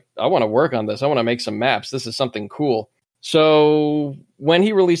was like, I want to work on this. I want to make some maps. This is something cool. So when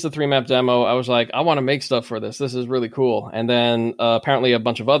he released the 3-map demo, I was like, I want to make stuff for this. This is really cool. And then apparently a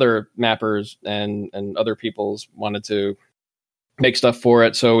bunch of other mappers and other peoples wanted to make stuff for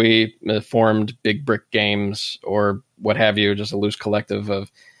it. So we formed Big Brick Games, or what have you, just a loose collective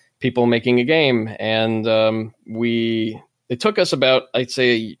of people making a game. And it took us about, I'd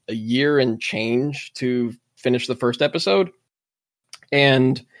say, a year and change to finish the first episode.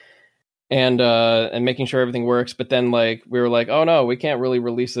 And making sure everything works. But then like we were like, oh no, we can't really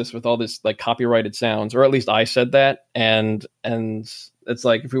release this with all this like copyrighted sounds, or at least I said that. And it's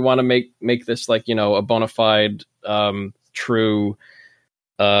like, if we want to make this like, you know, a bona fide true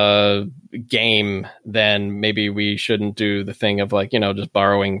game, then maybe we shouldn't do the thing of like, you know, just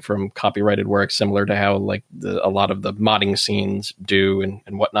borrowing from copyrighted works, similar to how like a lot of the modding scenes do and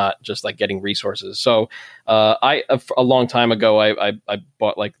whatnot, just like getting resources. So a long time ago, I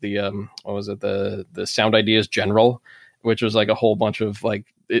bought like the what was it, the Sound Ideas General, which was like a whole bunch of like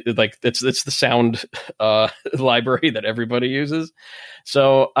it's the sound library that everybody uses.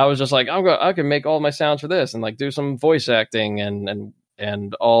 So I was just like, I can make all my sounds for this and like do some voice acting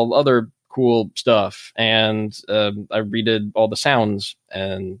and all other cool stuff. And I redid all the sounds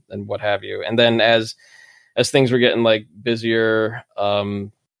and what have you. And then as things were getting like busier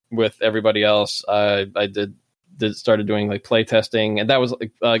with everybody else, I started doing like play testing. And that was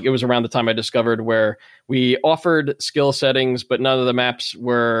it was around the time I discovered where we offered skill settings, but none of the maps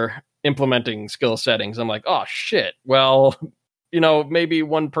were implementing skill settings. I'm like, oh shit. Well, you know, maybe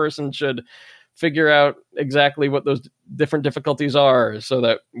one person should figure out exactly what those different difficulties are so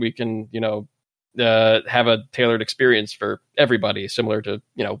that we can, you know, have a tailored experience for everybody, similar to,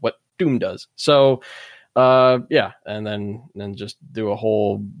 you know, what Doom does. So, yeah. And then just do a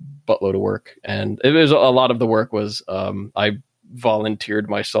whole buttload of work. And it was a lot of the work was, I volunteered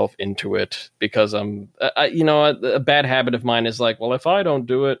myself into it because you know, a bad habit of mine is like, well, if I don't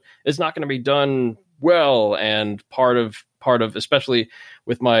do it, it's not going to be done well. And part of, especially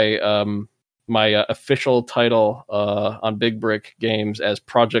with my, my official title on Big Brick Games as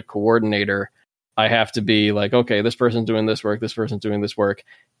project coordinator, I have to be like, okay, this person's doing this work, this person's doing this work,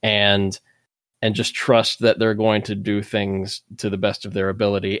 and just trust that they're going to do things to the best of their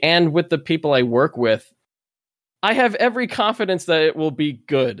ability. And with the people I work with, I have every confidence that it will be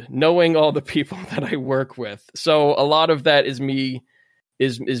good, knowing all the people that I work with. So a lot of that is me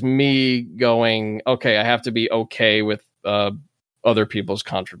going, okay, I have to be okay with other people's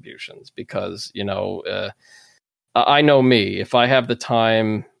contributions, because, you know, I know me, if I have the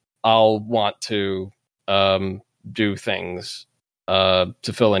time, I'll want to do things to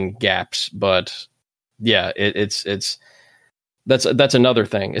fill in gaps. But yeah, that's another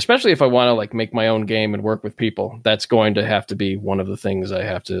thing, especially if I want to like make my own game and work with people. That's going to have to be one of the things I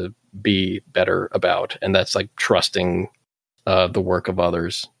have to be better about. And that's like trusting the work of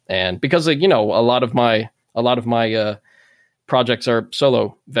others. And because, like, you know, a lot of my projects are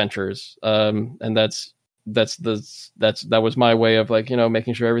solo ventures. And that was my way of like, you know,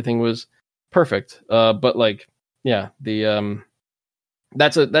 making sure everything was perfect. But like, yeah,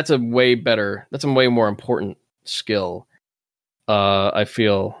 that's a way more important skill. I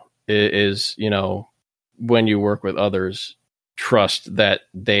feel is, you know, when you work with others, trust that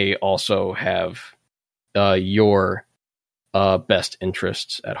they also have your best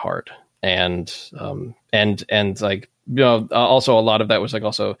interests at heart. And like, you know, also a lot of that was like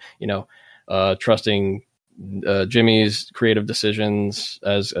also, you know, trusting Jimmy's creative decisions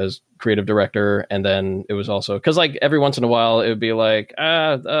as creative director. And then it was also because like every once in a while it would be like,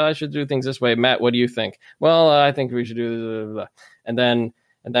 I should do things this way. Matt, what do you think? Well, I think we should do this. And then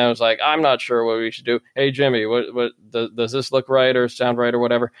I was like, I'm not sure what we should do. Hey, Jimmy, what does this look right or sound right or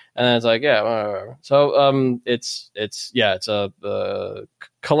whatever? And then it's like, yeah, whatever. So it's a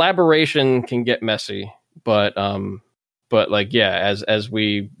collaboration can get messy, but like, yeah, as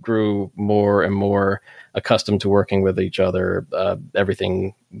we grew more and more accustomed to working with each other,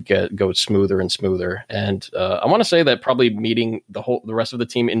 everything goes smoother and smoother. And I want to say that probably meeting the rest of the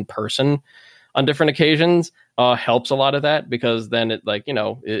team in person on different occasions helps a lot of that, because then it, like, you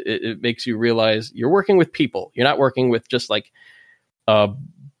know, it makes you realize you're working with people. You're not working with just like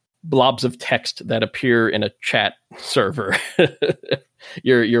blobs of text that appear in a chat server.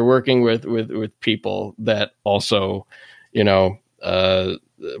 You're working with people that also, you know,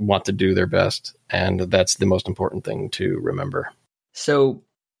 want to do their best. And that's the most important thing to remember. So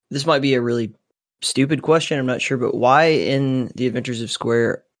this might be a really stupid question, I'm not sure, but why in the Adventures of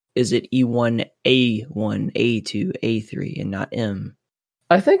Square is it E1, A1, A2, A3, and not M?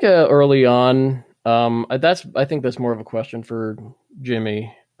 I think early on, I think that's more of a question for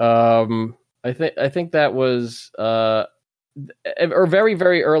Jimmy. I think that was or very,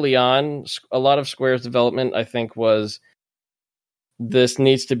 very early on. A lot of Square's development, I think, was this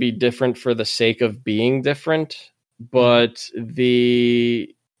needs to be different for the sake of being different. But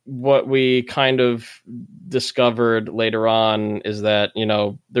what we kind of discovered later on is that,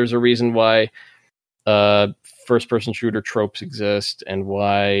 there's a reason why first person shooter tropes exist, and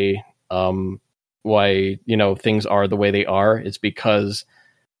why things are the way they are. It's because,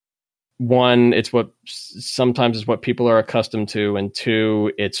 one, it's what sometimes is what people are accustomed to, and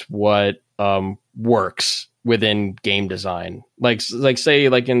two, it's what works within game design. Like say,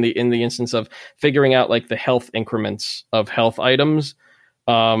 like in the instance of figuring out like the health increments of health items,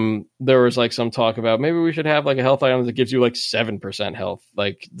 there was like some talk about maybe we should have like a health item that gives you like 7% health,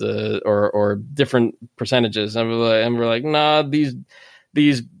 like or different percentages, and we're like, nah, these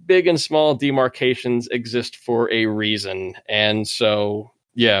big and small demarcations exist for a reason. And so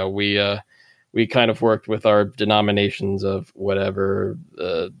yeah, we kind of worked with our denominations of whatever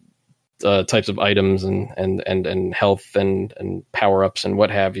types of items and health and power-ups and what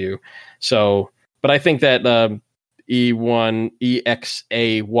have you. So, but I think that E1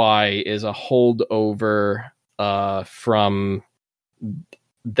 EXAY is a holdover from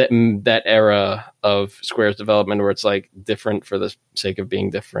that era of Square's development, where it's like different for the sake of being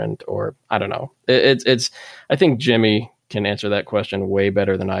different, or I don't know. It's I think Jimmy can answer that question way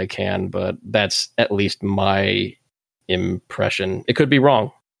better than I can, but that's at least my impression. It could be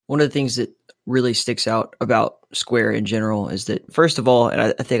wrong. One of the things that really sticks out about Square in general is that, first of all, and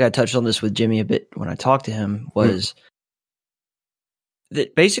I think I touched on this with Jimmy a bit when I talked to him, was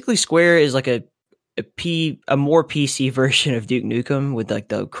that basically Square is like a more PC version of Duke Nukem, with like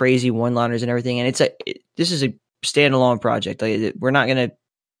the crazy one-liners and everything. And this is a standalone project. Like, we're not going to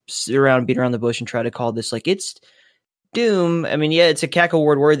sit around and beat around the bush and try to call this like it's Doom. I mean, yeah, it's a CAC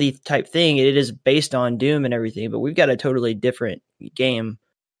award worthy type thing. It is based on Doom and everything, but we've got a totally different game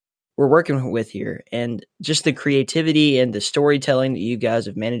we're working with here. And just the creativity and the storytelling that you guys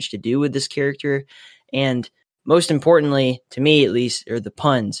have managed to do with this character. And most importantly, to me at least, are the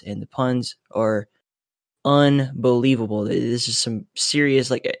puns. And the puns are unbelievable. This is some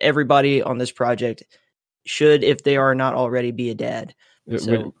serious, like, everybody on this project should, if they are not already, be a dad.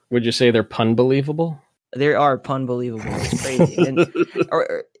 So, would you say they're pun believable? They are pun believable. It's crazy. And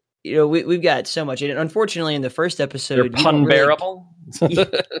we've got so much. And unfortunately, in the first episode, they're pun bearable.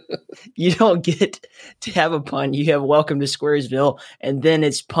 You don't get to have a pun. You have Welcome to Squaresville, and then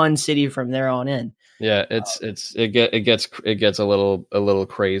it's Pun City from there on in. Yeah, it gets a little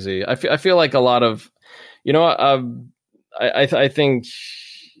crazy. I feel like a lot of, I think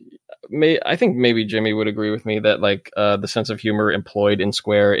maybe Jimmy would agree with me that like the sense of humor employed in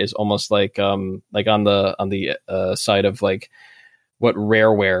Square is almost like on the side of like what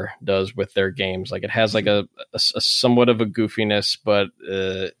Rareware does with their games. Like, it has like a somewhat of a goofiness, but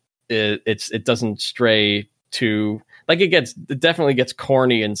it doesn't stray too, like, it definitely gets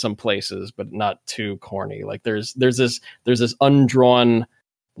corny in some places, but not too corny. Like there's this undrawn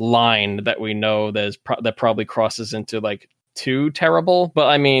line that we know that probably crosses into like too terrible. But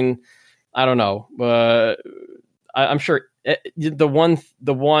I mean, I don't know. I'm sure the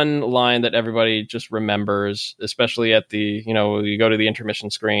one line that everybody just remembers, especially at the, you go to the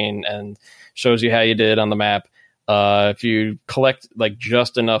intermission screen and shows you how you did on the map. If you collect like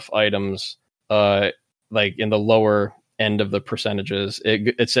just enough items, like in the lower end of the percentages,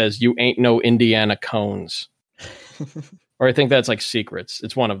 it says you ain't no Indiana cones. Or I think that's like secrets.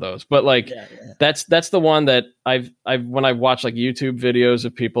 It's one of those. But like, yeah. That's the one that I've when I watch like YouTube videos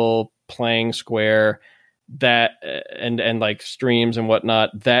of people playing Square, that and like streams and whatnot,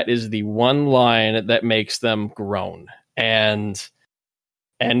 that is the one line that makes them groan. And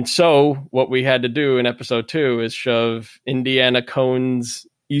so what we had to do in episode 2 is shove Indiana cones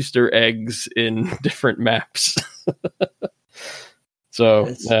Easter eggs in different maps.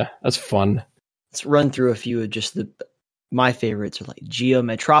 So yeah, that's fun. Let's run through a few of just my favorites are like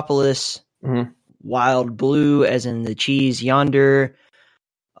Geometropolis, Wild Blue, as in the cheese yonder,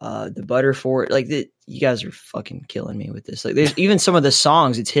 the Butterfort. Like, you guys are fucking killing me with this. Like, there's even some of the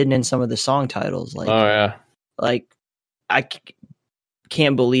songs, it's hidden in some of the song titles. Like, oh yeah, like I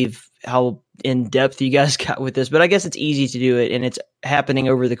can't believe how in depth you guys got with this. But I guess it's easy to do it, and it's happening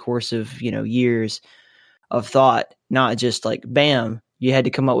over the course of years of thought, not just like bam. You had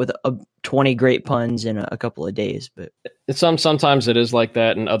to come up with 20 great puns in a couple of days, but sometimes it is like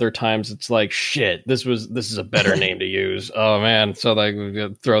that, and other times it's like, shit, this is a better name to use. Oh man, so like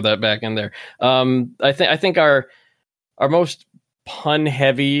we throw that back in there. I think our most pun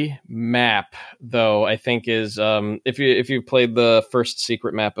heavy map though, I think is if you played the first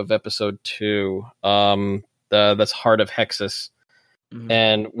secret map of episode 2, that's Heart of Hexus.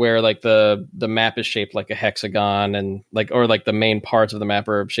 And where like the map is shaped like a hexagon, and like, or like the main parts of the map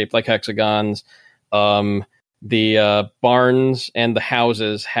are shaped like hexagons. The barns and the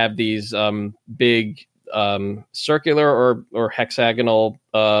houses have these big circular or hexagonal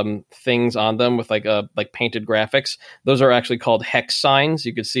things on them with like painted graphics. Those are actually called hex signs.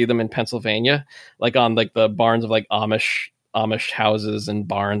 You could see them in Pennsylvania, like on like the barns of like Amish houses and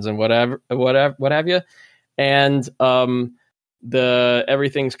barns and whatever what have you. And the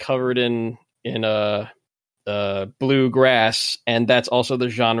everything's covered in blue grass, and that's also the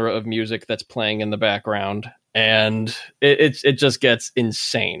genre of music that's playing in the background, and it just gets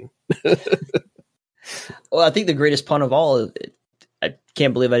insane. Well, I think the greatest pun of all, I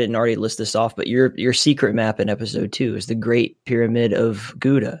can't believe I didn't already list this off, but your secret map in episode 2 is the Great Pyramid of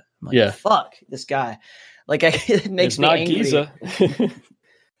Gouda. I'm like, yeah, fuck this guy. Like, it makes it's me not angry. Giza.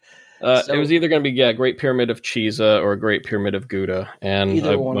 It was either going to be Great Pyramid of Chiza or Great Pyramid of Gouda, and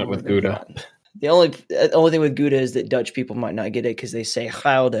I went with Gouda. The only thing with Gouda is that Dutch people might not get it because they say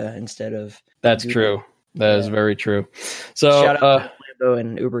Gouda instead of. That's Gouda. true. That is very true. So shout out to Lambo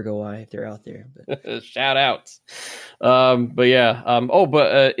and Ubergawai if they're out there. But. Shout outs. But yeah.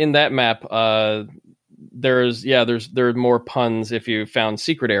 In that map, there are more puns if you found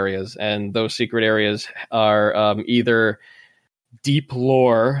secret areas, and those secret areas are either deep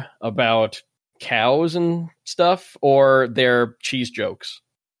lore about cows and stuff, or they're cheese jokes,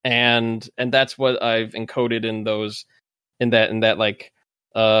 and that's what I've encoded in those in that like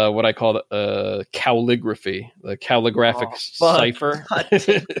what I call calligraphy, the calligraphic cipher. But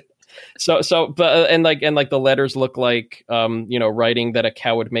the letters look like writing that a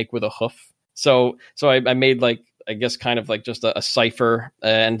cow would make with a hoof. So I made like, I guess, kind of like just a cipher,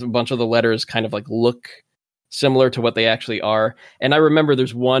 and a bunch of the letters kind of like look similar to what they actually are. And I remember there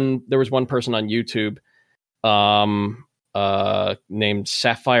was one person on YouTube named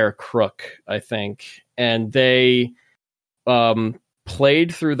Sapphire Crook, I think, and they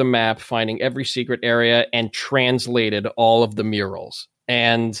played through the map, finding every secret area, and translated all of the murals.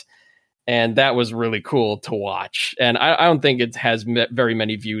 And that was really cool to watch. And I don't think it has very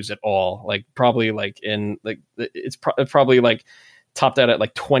many views at all. Like probably like in like it's probably like topped out at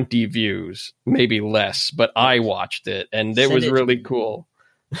like 20 views, maybe less, but I watched it and it was really cool.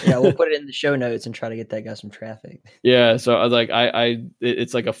 Yeah, we'll put it in the show notes and try to get that guy some traffic. Yeah, so I was like,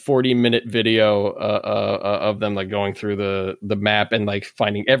 it's like a 40-minute video of them like going through the map and like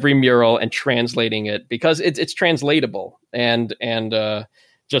finding every mural and translating it, because it's translatable, and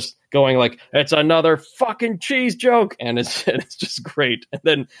just going like, it's another fucking cheese joke, and it's just great. And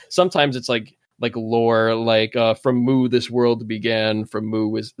then sometimes it's like lore, like from Mu this world began, from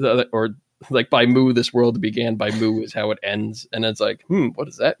Mu is, or like by Mu this world began, by Mu is how it ends, and it's like, what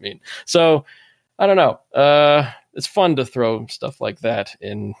does that mean? So I don't know. It's fun to throw stuff like that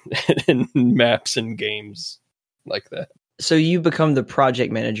in maps and games like that. So you become the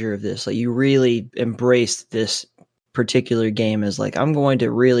project manager of this. Like, you really embraced this particular game as like, I'm going to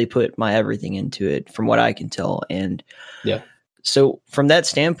really put my everything into it, from what I can tell. And yeah. So from that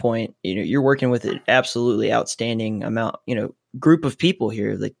standpoint, you're working with an absolutely outstanding group of people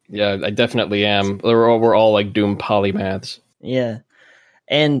here. Like, yeah, I definitely am. We're all like Doom polymaths. Yeah.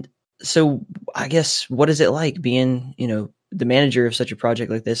 And so I guess, what is it like being, the manager of such a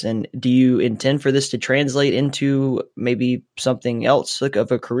project like this? And do you intend for this to translate into maybe something else, like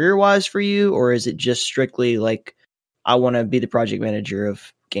of a career wise for you? Or is it just strictly like, I want to be the project manager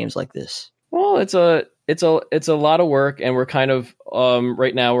of games like this? Well, it's a lot of work, and we're kind of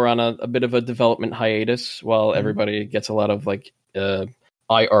right now we're on a bit of a development hiatus while everybody gets a lot of like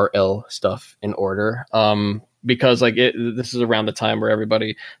IRL stuff in order. Because like this is around the time where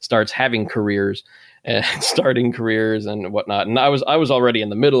everybody starts having careers and starting careers and whatnot. And I was already in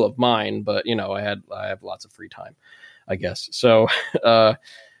the middle of mine, but I have lots of free time, I guess. So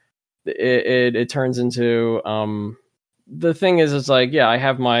it turns into the thing is, it's like, yeah, I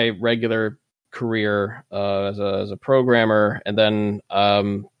have my regular career as a programmer, and then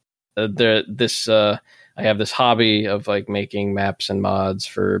I have this hobby of like making maps and mods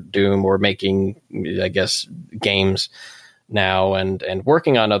for Doom, or making, I guess, games now, and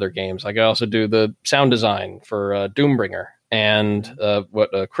working on other games. Like, I also do the sound design for Doombringer and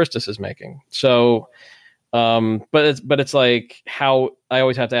what Christus is making. So but it's like, how I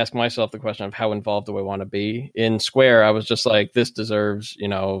always have to ask myself the question of how involved do I want to be in Square. I was just like, this deserves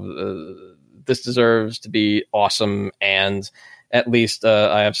to be awesome, and at least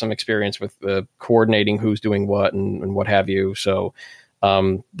I have some experience with coordinating who's doing what and what have you. So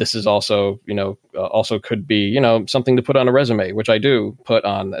this is also, also could be, something to put on a resume, which I do put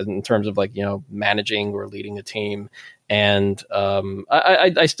on in terms of like, managing or leading a team. And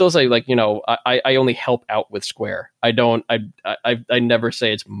I still say like, I only help out with Square. I don't, I never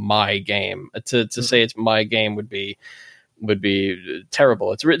say it's my game. To say it's my game would be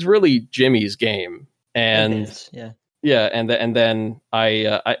terrible. It's really Jimmy's game. And yeah. And then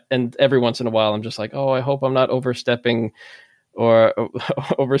I and every once in a while I'm just like, oh, I hope I'm not overstepping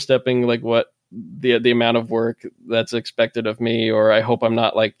like what the amount of work that's expected of me, or I hope I'm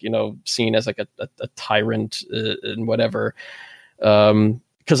not like, seen as like a tyrant and whatever.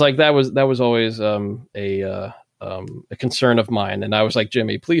 Cause like that was always a concern of mine. And I was like,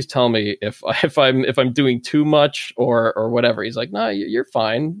 Jimmy, please tell me if I'm doing too much or whatever. He's like, no, you're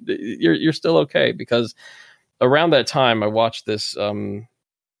fine. You're still okay. Because around that time I watched this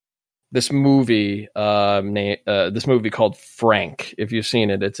movie called Frank. If you've seen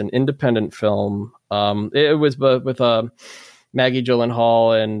it, it's an independent film. It was with Maggie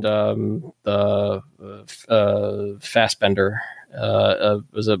Gyllenhaal and Fassbender.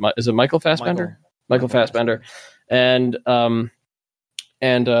 Is it Michael Fassbender? Michael Fassbender. And I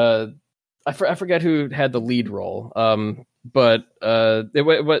forget who had the lead role. But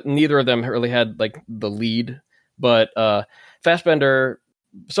neither of them really had like the lead. But Fassbender.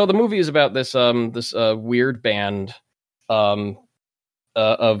 So the movie is about this weird band of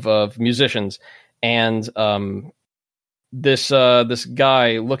musicians, and this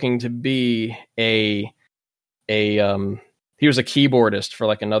guy looking to be he was a keyboardist for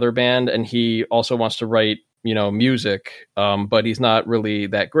like another band, and he also wants to write music, but he's not really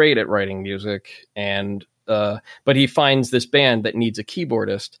that great at writing music, and but he finds this band that needs a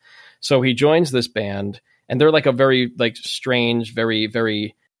keyboardist, so he joins this band. And they're like a very like strange, very,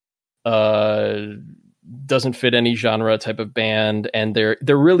 very doesn't fit any genre type of band. And they're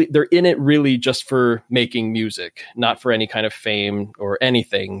in it really just for making music, not for any kind of fame or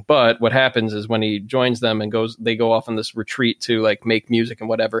anything. But what happens is when he joins them and they go off on this retreat to like make music and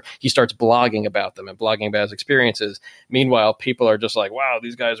whatever, he starts blogging about them and blogging about his experiences. Meanwhile, people are just like, wow,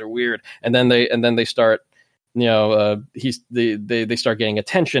 these guys are weird. And then they start, they start getting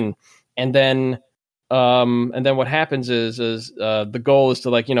attention. And then what happens is the goal is to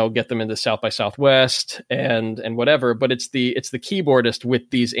like, get them into South by Southwest and whatever, but it's the keyboardist with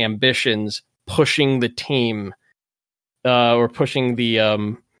these ambitions pushing the team, or pushing the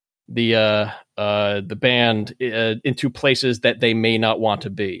band into places that they may not want to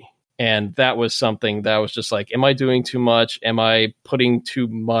be. And that was something that was just like, am I doing too much? Am I putting too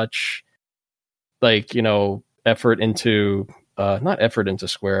much, like, effort into, not effort into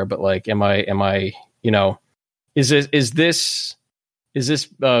Square, but like, am I, is this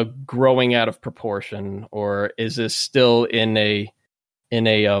growing out of proportion, or is this still in a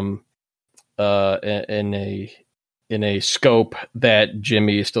scope that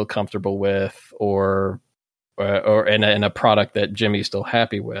Jimmy is still comfortable with, or in a product that Jimmy's still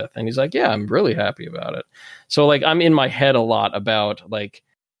happy with? And he's like, yeah, I'm really happy about it. So like, I'm in my head a lot about like,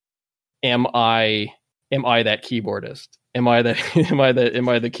 am I that keyboardist? Am I the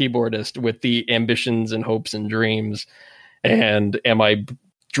keyboardist with the ambitions and hopes and dreams? And am I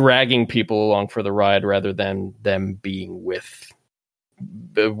dragging people along for the ride rather than them being with?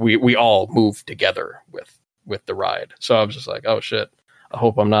 We all move together with the ride. So I was just like, oh shit, I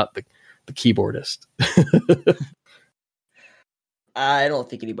hope I'm not the keyboardist. I don't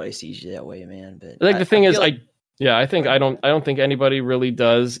think anybody sees you that way, man. But like the thing is, I don't think anybody really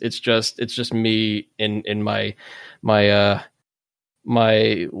does. It's just me in my I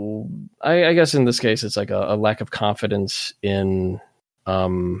guess in this case it's like a lack of confidence in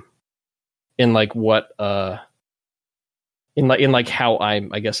like what in like how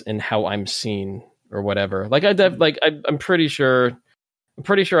how I'm seen or whatever. Like I'm pretty sure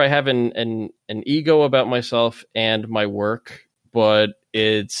I have an ego about myself and my work, but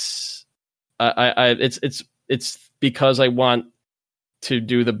it's because I want to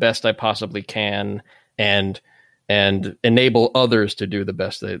do the best I possibly can and enable others to do the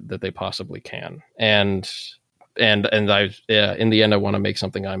best that they possibly can. And in the end, I want to make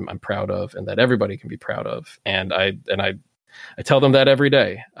something I'm proud of and that everybody can be proud of. And I tell them that every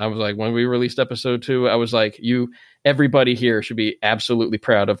day. I was like, when we released episode 2, I was like, everybody here should be absolutely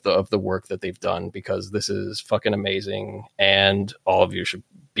proud of the work that they've done, because this is fucking amazing. And all of you should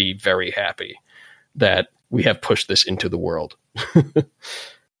be very happy that we have pushed this into the world.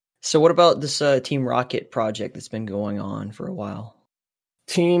 So what about this Team Rocket project that's been going on for a while?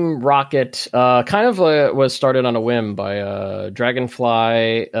 Team Rocket kind of was started on a whim by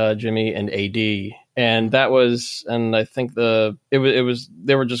Dragonfly, Jimmy, and AD, and that was, and I think it was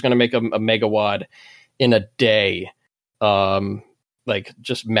they were just going to make a megawad in a day, like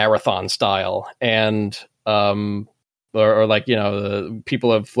just marathon style, and or like, you know,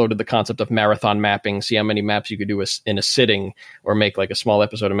 people have floated the concept of marathon mapping, see how many maps you could do in a sitting, or make like a small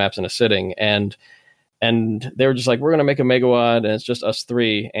episode of maps in a sitting, and they were just like, we're going to make a megawad, and it's just us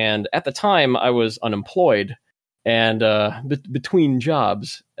three. And at the time, I was unemployed and between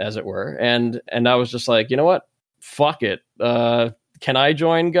jobs, as it were. And I was just like, you know what? Fuck it. Can I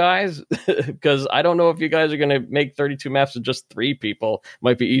join, guys? Because I don't know if you guys are going to make 32 maps with just 3 people.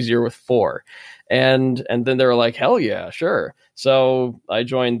 Might be easier with 4. And then they were like, hell yeah, sure. So I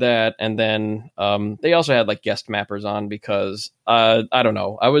joined that, and then they also had like guest mappers on because I don't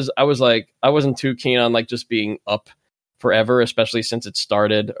know. I was like, I wasn't too keen on like just being up forever, especially since it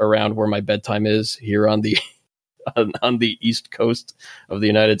started around where my bedtime is here on the on the East Coast of the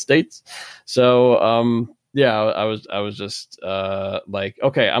United States. So yeah, I was just like,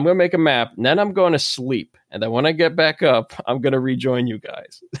 okay, I'm gonna make a map, and then I'm going to sleep, and then when I get back up, I'm gonna rejoin you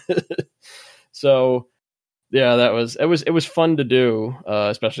guys. So yeah, it was fun to do,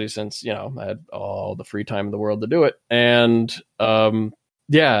 especially since, you know, I had all the free time in the world to do it, and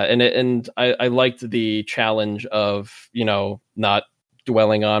yeah, and I liked the challenge of, you know, not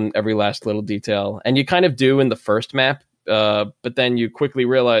dwelling on every last little detail, and you kind of do in the first map. But then you quickly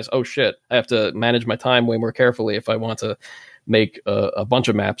realize, oh shit, I have to manage my time way more carefully if I want to make a bunch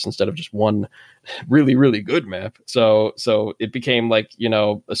of maps instead of just one really, really good map. So it became like, you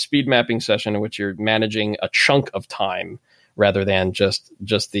know, a speed mapping session in which you're managing a chunk of time rather than just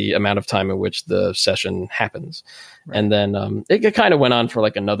the amount of time in which the session happens. Right. And then it kind of went on for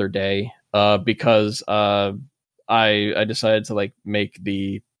like another day because I decided to like make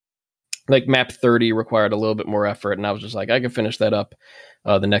the like map 30 required a little bit more effort, and I was just like, I can finish that up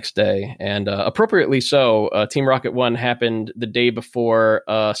the next day, and appropriately so. Team Rocket 1 happened the day before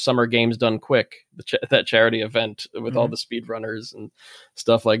Summer Games Done Quick, that charity event with all the speedrunners and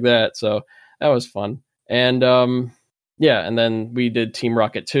stuff like that. So that was fun, and yeah, and then we did Team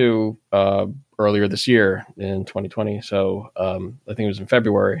Rocket 2 earlier this year in 2020. So I think it was in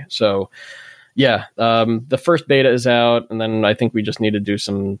February. So yeah, the first beta is out, and then I think we just need to do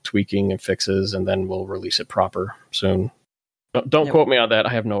some tweaking and fixes, and then we'll release it proper soon. Don't quote me on that. I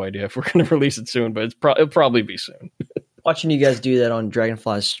have no idea if we're going to release it soon, but it'll probably be soon. Watching you guys do that on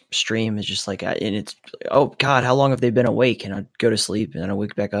Dragonfly's stream is just like, and it's, oh God, how long have they been awake? And I go to sleep, and then I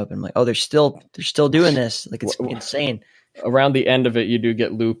wake back up, and I'm like, oh, they're still doing this. Like, it's insane. Around the end of it, you do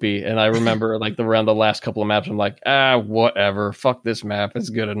get loopy, and I remember like around the last couple of maps, I'm like, whatever, fuck this map, it's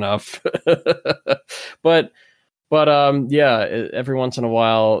good enough. but yeah, every once in a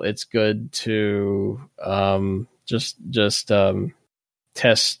while, it's good to just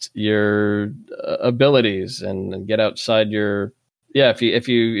test your abilities and get outside your if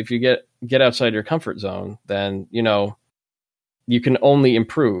you get outside your comfort zone, then you know you can only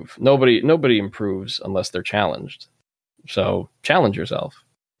improve. Nobody improves unless they're challenged. So challenge yourself.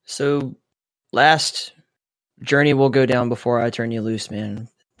 So last journey will go down before I turn you loose, man.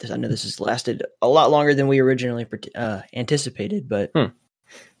 I know this has lasted a lot longer than we originally anticipated, but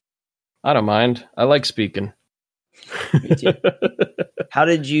I don't mind. I like speaking. Me too. How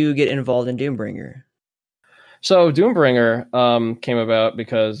did you get involved in Doombringer? So Doombringer came about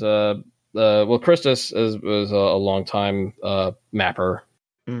because Christus was a long time mapper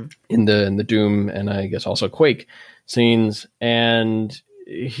in the Doom and I guess also Quake scenes, and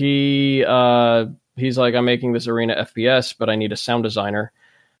he's like, I'm making this arena FPS, but I need a sound designer.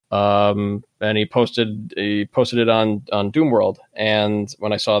 And he posted it on Doomworld, and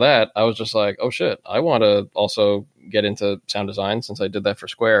when I saw that, I was just like, oh shit, I want to also get into sound design since I did that for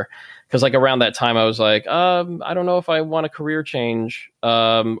Square. Because like around that time, I was like, I don't know if I want a career change,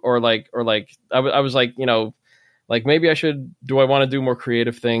 or like I was like, you know, like maybe do I want to do more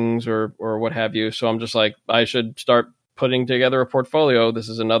creative things or what have you? So I'm just like, I should start putting together a portfolio. This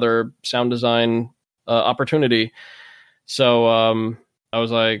is another sound design opportunity. So I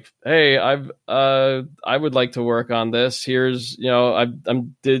was like, hey, I would like to work on this. Here's, you know, I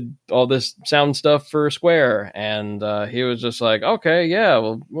did all this sound stuff for Square, and he was just like, okay, yeah,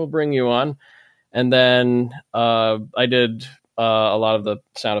 we'll bring you on. And then I did a lot of the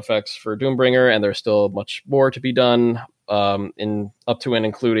sound effects for Doombringer, and there's still much more to be done, in up to and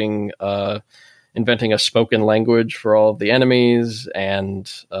including inventing a spoken language for all of the enemies.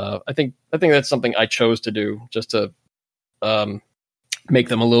 And I think that's something I chose to do just to make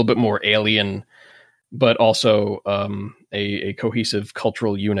them a little bit more alien but also a cohesive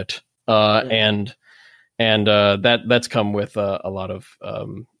cultural unit. And that's come with a lot of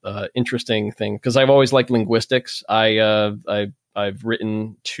interesting things, because I've always liked linguistics. I've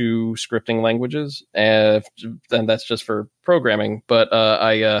written 2 scripting languages, and that's just for programming. But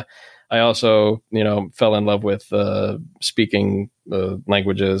I also, fell in love with speaking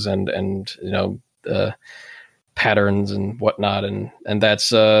languages and patterns and whatnot, and that's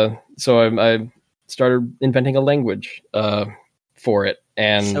so I started inventing a language for it.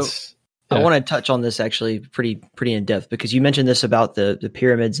 And I want to touch on this actually pretty in depth, because you mentioned this about the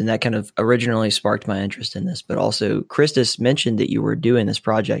pyramids, and that kind of originally sparked my interest in this. But also, Christus mentioned that you were doing this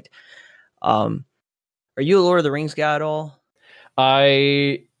project. Are you a Lord of the Rings guy at all?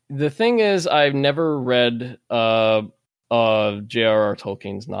 The thing is, I've never read J.R.R.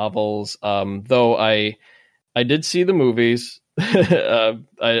 Tolkien's novels, though I did see the movies. I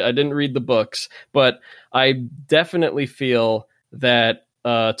didn't read the books, but I definitely feel that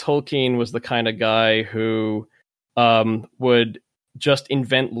Tolkien was the kind of guy who would just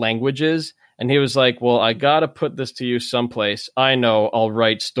invent languages, and he was like, well, I gotta put this to use someplace. I know, I'll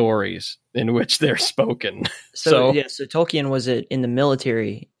write stories in which they're spoken. So Tolkien was in the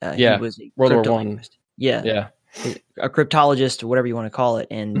military. He was a World War I. Yeah, a cryptologist, or whatever you want to call it.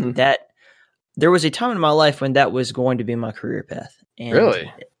 And that there was a time in my life when that was going to be my career path. And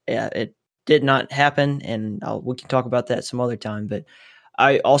really? Yeah, it did not happen, and we can talk about that some other time. But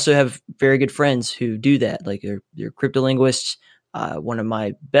I also have very good friends who do that. Like they're cryptolinguists. One of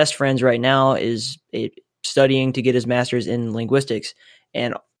my best friends right now is studying to get his master's in linguistics.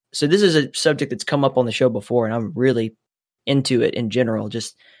 And so this is a subject that's come up on the show before, and I'm really into it in general.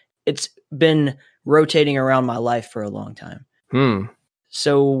 Just it's been rotating around my life for a long time.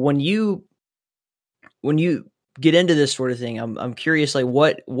 So when you get into this sort of thing, I'm curious, like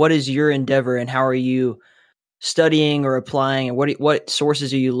what is your endeavor, and how are you studying or applying, and what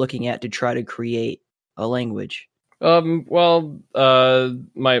sources are you looking at to try to create a language? Well,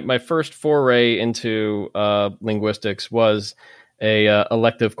 my first foray into linguistics was a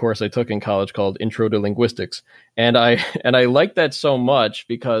elective course I took in college called Intro to Linguistics, and I liked that so much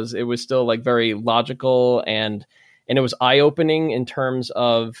because it was still like very logical, and it was eye-opening in terms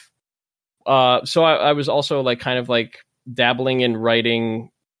of so I was also like kind of like dabbling in writing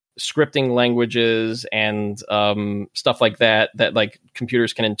scripting languages and stuff like that like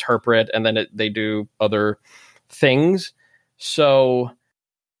computers can interpret, and then they do other things. So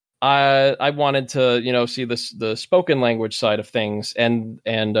I wanted to see the spoken language side of things, and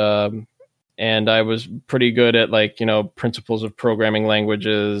I was pretty good at like principles of programming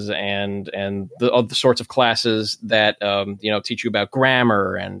languages and the sorts of classes that teach you about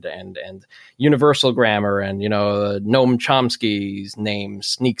grammar and universal grammar, and Noam Chomsky's name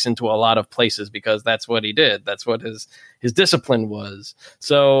sneaks into a lot of places because that's what he did. That's what his discipline was.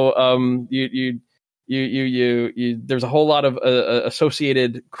 So there's a whole lot of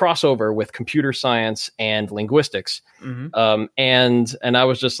associated crossover with computer science and linguistics. And I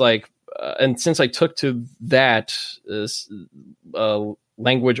was just like, and since I took to that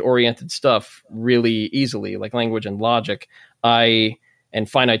language oriented stuff really easily, like language and logic, and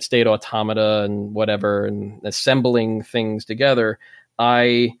finite state automata and whatever, and assembling things together,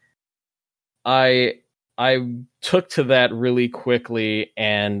 I took to that really quickly,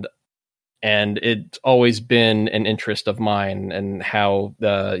 and it's always been an interest of mine, and how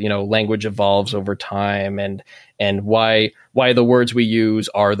the language evolves over time, and why the words we use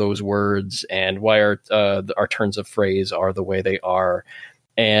are those words, and why our turns of phrase are the way they are,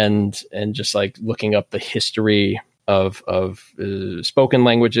 and just like looking up the history of spoken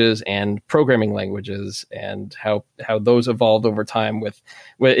languages and programming languages, and how those evolved over time with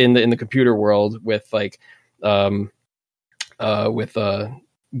in the computer world, with like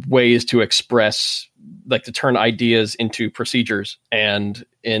ways to express, like to turn ideas into procedures. And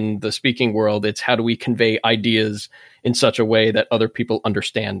in the speaking world, it's how do we convey ideas in such a way that other people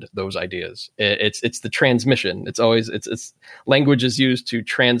understand those ideas. It's the transmission. It's language is used to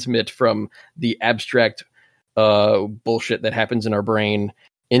transmit from the abstract bullshit that happens in our brain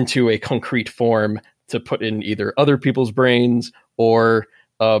into a concrete form to put in either other people's brains or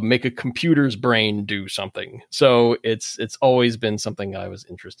make a computer's brain do something. So it's always been something I was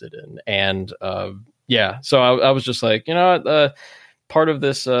interested in. And so I was just like, part of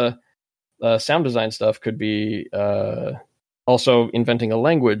this sound design stuff could be also inventing a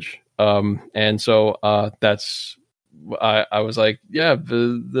language. And so that's, I was like, yeah,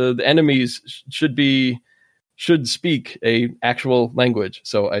 the enemies should speak a actual language.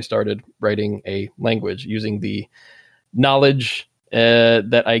 So I started writing a language using the knowledge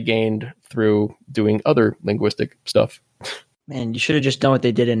that I gained through doing other linguistic stuff. Man, you should have just done what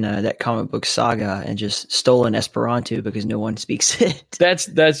they did in that comic book Saga and just stolen Esperanto because no one speaks it. That's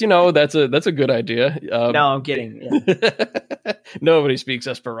that's a good idea. No, I'm kidding. Yeah. Nobody speaks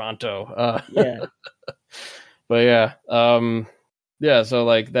Esperanto. Yeah. But yeah. So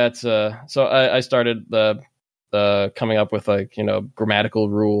like that's so I started coming up with like grammatical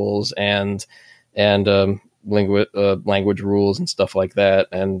rules and language rules and stuff like that,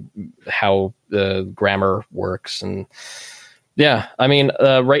 and how the grammar works. And yeah, I mean,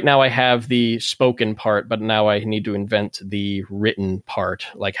 right now I have the spoken part, but now I need to invent the written part.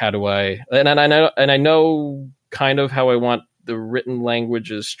 Like, how do I? And I know kind of how I want the written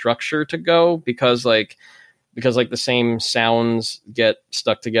language's structure to go, because the same sounds get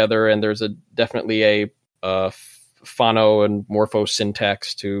stuck together, and there's definitely a phono and morpho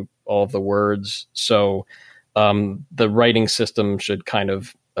syntax to all of the words. So the writing system should kind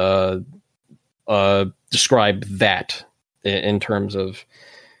of describe that in terms of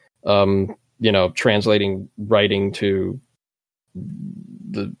translating writing to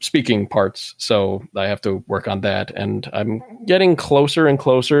the speaking parts. So I have to work on that, and I'm getting closer and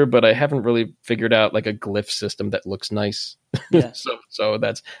closer, but I haven't really figured out like a glyph system that looks nice. Yeah. so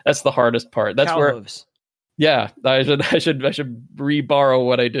that's the hardest part. That's Cow where hooves. yeah, I should re-borrow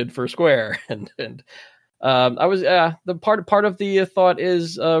what I did for Square, and I was the part of the thought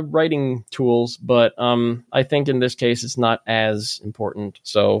is writing tools, but I think in this case it's not as important.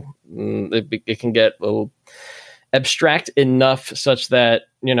 So it can get a little abstract enough such that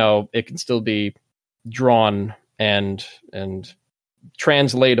it can still be drawn and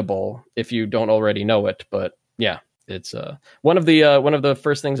translatable if you don't already know it. But yeah, it's one of the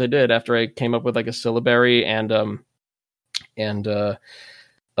first things I did after I came up with like a syllabary and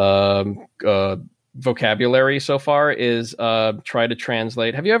vocabulary so far is try to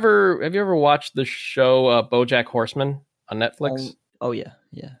translate. Have you ever watched the show BoJack Horseman on Netflix? Oh yeah.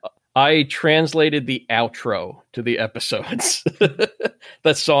 I translated the outro to the episodes.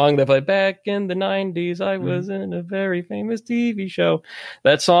 That song they play back in the 90s. I was in a very famous TV show.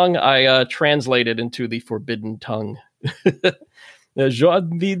 That song I translated into the forbidden tongue. So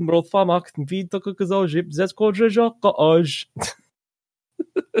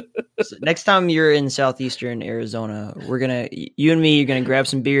next time you're in southeastern Arizona, you and me are gonna grab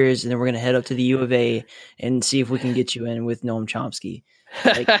some beers, and then we're gonna head up to the U of A and see if we can get you in with Noam Chomsky.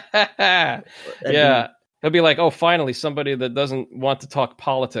 Yeah, he'll be like, "Oh, finally, somebody that doesn't want to talk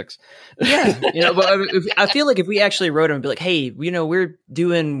politics." Yeah, but I feel like if we actually wrote him and be like, "Hey, we're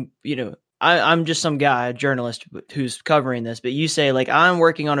doing, I'm just some guy, a journalist who's covering this, but you say like I'm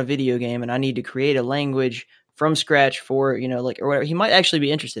working on a video game and I need to create a language from scratch for, or whatever," he might actually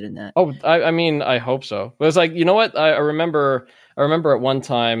be interested in that. Oh, I mean, I hope so. But it's like, you know what? I remember at one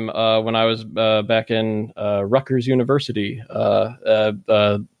time when I was back in Rutgers University.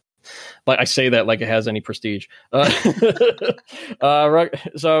 Like I say that like it has any prestige. So when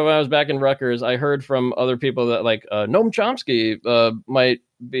I was back in Rutgers, I heard from other people that like Noam Chomsky might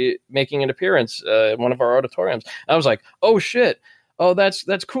be making an appearance in one of our auditoriums. I was like, oh shit. Oh, that's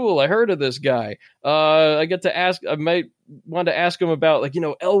cool. I heard of this guy. I might want to ask him about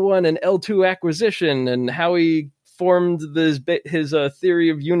L1 and L2 acquisition and how he formed his theory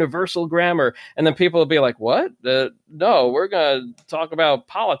of universal grammar. And then people will be like, what? No, we're going to talk about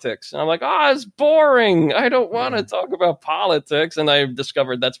politics. And I'm like, it's boring. I don't want to talk about politics. And I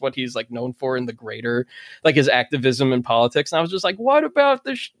discovered that's what he's like known for in the greater, like his activism in politics. And I was just like, what about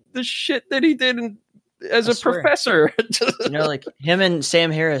the shit that he did as a professor? Like him and Sam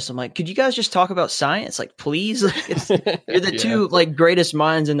Harris, I'm like, could you guys just talk about science? Like, please? You're the two like greatest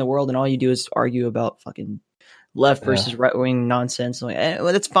minds in the world, and all you do is argue about fucking left versus right wing nonsense. I'm like,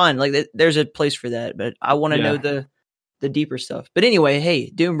 well, that's fine. Like, there's a place for that, but I want to know the deeper stuff. But anyway,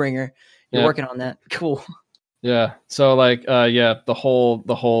 hey, Doombringer, you're working on that. Cool. Yeah. So like, the whole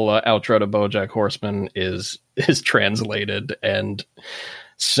outro to BoJack Horseman is translated and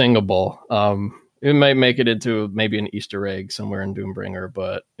singable. It might make it into maybe an Easter egg somewhere in Doombringer,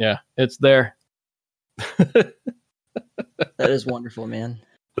 but yeah, it's there. That is wonderful, man.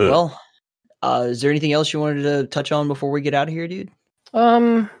 Well, is there anything else you wanted to touch on before we get out of here, dude?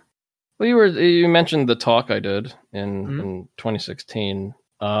 Well, you mentioned the talk I did in 2016.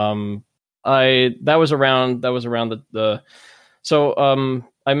 That was around the so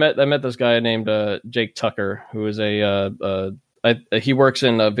I met this guy named Jake Tucker, who is he works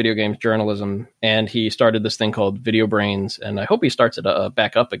in video games journalism, and he started this thing called Video Brains, and I hope he starts it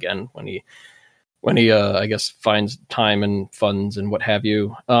back up again when he when he I guess finds time and funds and what have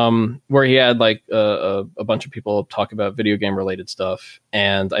you, where he had like a bunch of people talk about video game related stuff,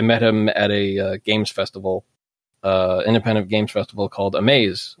 and I met him at a games festival, independent games festival called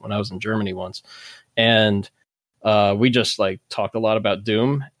Amaze when I was in Germany once, and we just like talked a lot about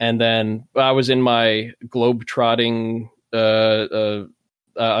Doom, and then I was in my globe trotting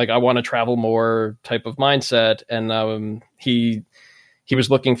like I want to travel more type of mindset, and he was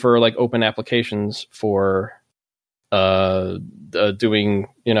looking for like open applications for doing,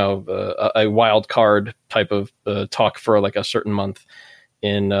 you know, a wild card type of talk for like a certain month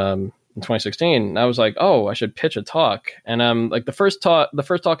in 2016. And I was like, oh, I should pitch a talk. And like the first talk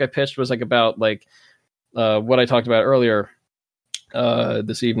I pitched was like about like what I talked about earlier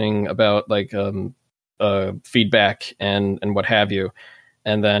this evening about like feedback and what have you.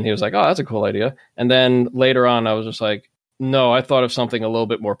 And then he was like, oh, that's a cool idea. And then later on, I was just like, no, I thought of something a little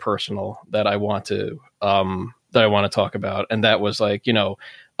bit more personal that I want to talk about. And that was like, you know,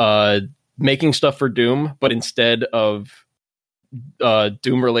 making stuff for Doom, but instead of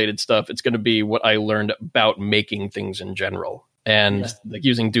Doom related stuff, it's going to be what I learned about making things in general and like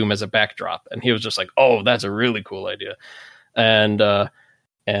using Doom as a backdrop. And he was just like, oh, that's a really cool idea. And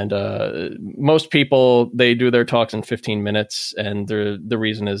most people, they do their talks in 15 minutes. And the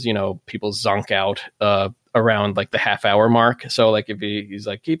reason is, you know, people zonk out around like the half-hour mark. So like if he's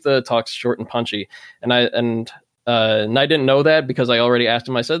like, keep the talks short and punchy. And I didn't know that because I already asked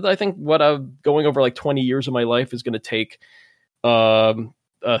him. I said, I think what I'm going over like 20 years of my life is going to take 30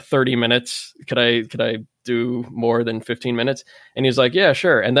 minutes. Could I do more than 15 minutes? And he's like, yeah,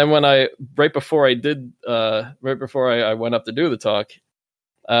 sure. And then when right before I went up to do the talk,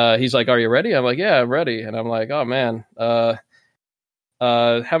 he's like, are you ready? I'm like, yeah, I'm ready. And I'm like, oh man, how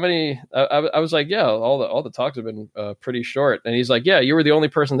many? I was like, yeah, all the talks have been pretty short. And he's like, yeah, you were the only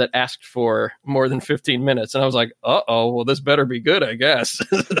person that asked for more than 15 minutes. And I was like, well, this better be good, I guess.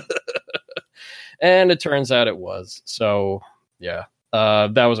 And it turns out it was. So yeah,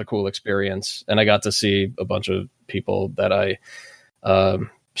 that was a cool experience, and I got to see a bunch of people that I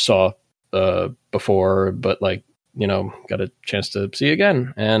saw before, but like, you know, got a chance to see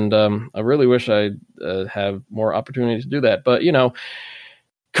again. And I really wish I have more opportunity to do that. But, you know,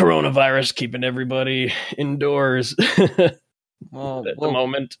 coronavirus keeping everybody indoors Well, at the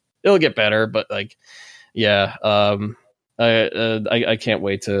moment. It'll get better, but like, yeah, I can't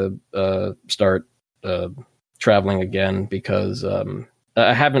wait to start traveling again because I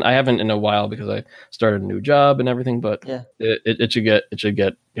haven't in a while because I started a new job and everything. But yeah, it should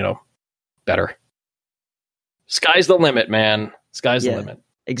get you know, better. Sky's the limit, man. Sky's the limit.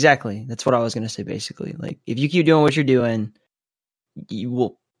 Exactly. That's what I was going to say, basically. Like, if you keep doing what you're doing, you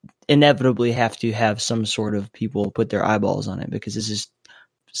will inevitably have to have some sort of people put their eyeballs on it, because this is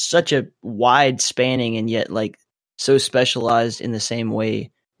such a wide spanning and yet like so specialized in the same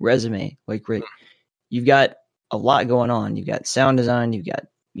way resume. Like, Rick, you've got a lot going on. You've got sound design, you've got,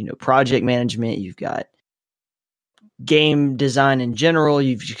 you know, project management, you've got game design in general,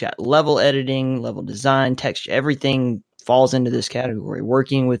 you've got level editing, level design, texture, everything falls into this category.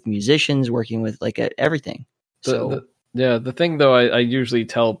 Working with musicians, working with like everything. So the thing though, I usually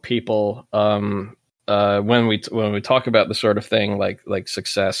tell people when we talk about the sort of thing like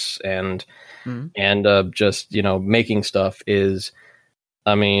success and just, you know, making stuff is,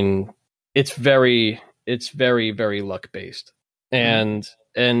 I mean, it's very very luck based, and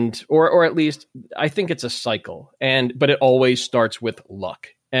or at least I think it's a cycle, but it always starts with luck.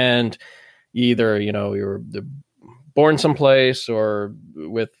 And either, you know, you're born someplace or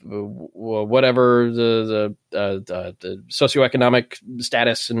with whatever the socioeconomic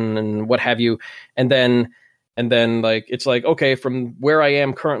status and what have you, and then like it's like, okay, from where I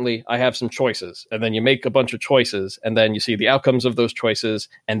am currently, I have some choices, and then you make a bunch of choices, and then you see the outcomes of those choices,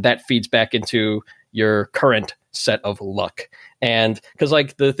 and that feeds back into your current set of luck. And because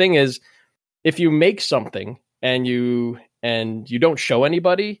like the thing is, if you make something and you don't show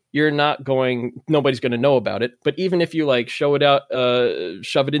anybody, nobody's going to know about it. But even if you like show it out,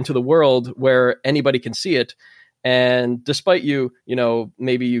 shove it into the world where anybody can see it, and despite you know,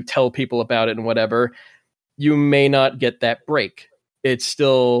 maybe you tell people about it and whatever, you may not get that break. It's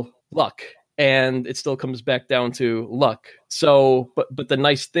still luck, and it still comes back down to luck. So, but the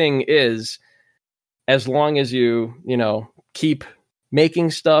nice thing is, as long as you know, keep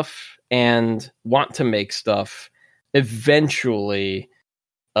making stuff and want to make stuff, eventually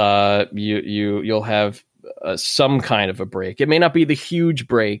you'll have some kind of a break. It may not be the huge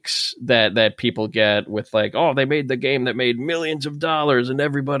breaks that people get with like, oh, they made the game that made millions of dollars and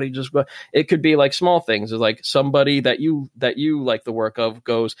everybody just, it could be like small things. It's like somebody that you like the work of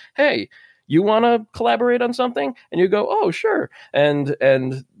goes, hey, you want to collaborate on something, and you go, oh sure, and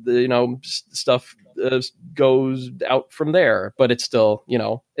the, stuff goes out from there. But it's still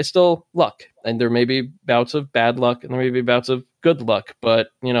luck, and there may be bouts of bad luck, and there may be bouts of good luck. But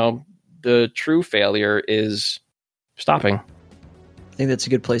the true failure is stopping. I think that's a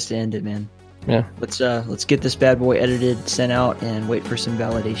good place to end it, man. Yeah. Let's get this bad boy edited, sent out, and wait for some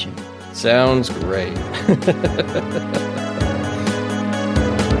validation. Sounds great.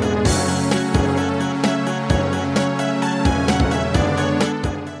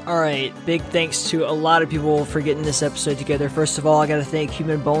 All right, big thanks to a lot of people for getting this episode together. First of all, I got to thank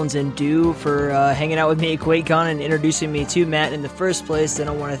Human Bones and Dew for hanging out with me at QuakeCon and introducing me to Matt in the first place. Then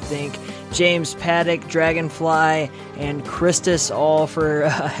I want to thank James Paddock, Dragonfly, and Christus all for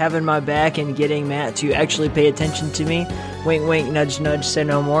having my back and getting Matt to actually pay attention to me. Wink, wink, nudge, nudge, say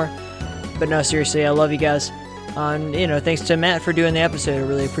no more. But no, seriously, I love you guys. Thanks to Matt for doing the episode. I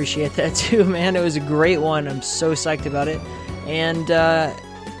really appreciate that too, man. It was a great one. I'm so psyched about it. And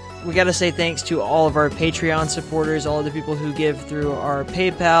we got to say thanks to all of our Patreon supporters, all of the people who give through our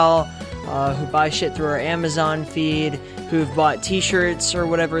PayPal, who buy shit through our Amazon feed, who've bought t-shirts or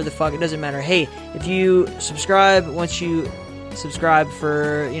whatever the fuck. It doesn't matter. Hey, if you subscribe, once you subscribe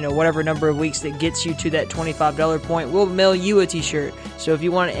for whatever number of weeks that gets you to that $25 point, we'll mail you a t-shirt. So if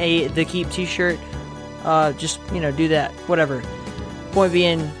you want a The Keep t-shirt, just do that, whatever. Point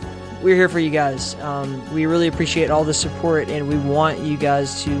being, we're here for you guys. We really appreciate all the support, and we want you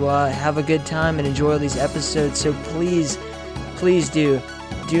guys to have a good time and enjoy all these episodes. So please do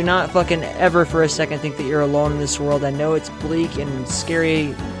not fucking ever for a second think that you're alone in this world. I know it's bleak and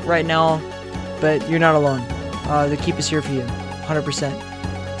scary right now, but you're not alone. The Keep is here for you,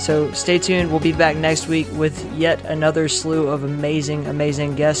 100%. So stay tuned. We'll be back next week with yet another slew of amazing,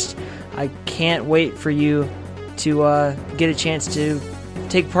 amazing guests. I can't wait for you to get a chance to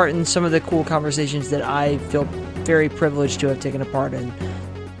take part in some of the cool conversations that I feel very privileged to have taken a part in.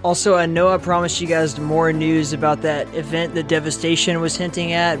 Also, I know I promised you guys more news about that event that Devastation was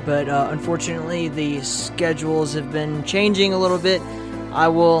hinting at, but unfortunately the schedules have been changing a little bit. I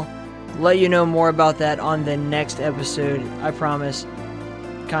will let you know more about that on the next episode, I promise.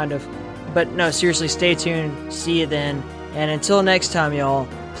 Kind of. But no, seriously, stay tuned. See you then. And until next time, y'all,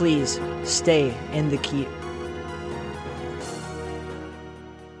 please stay in the Keep.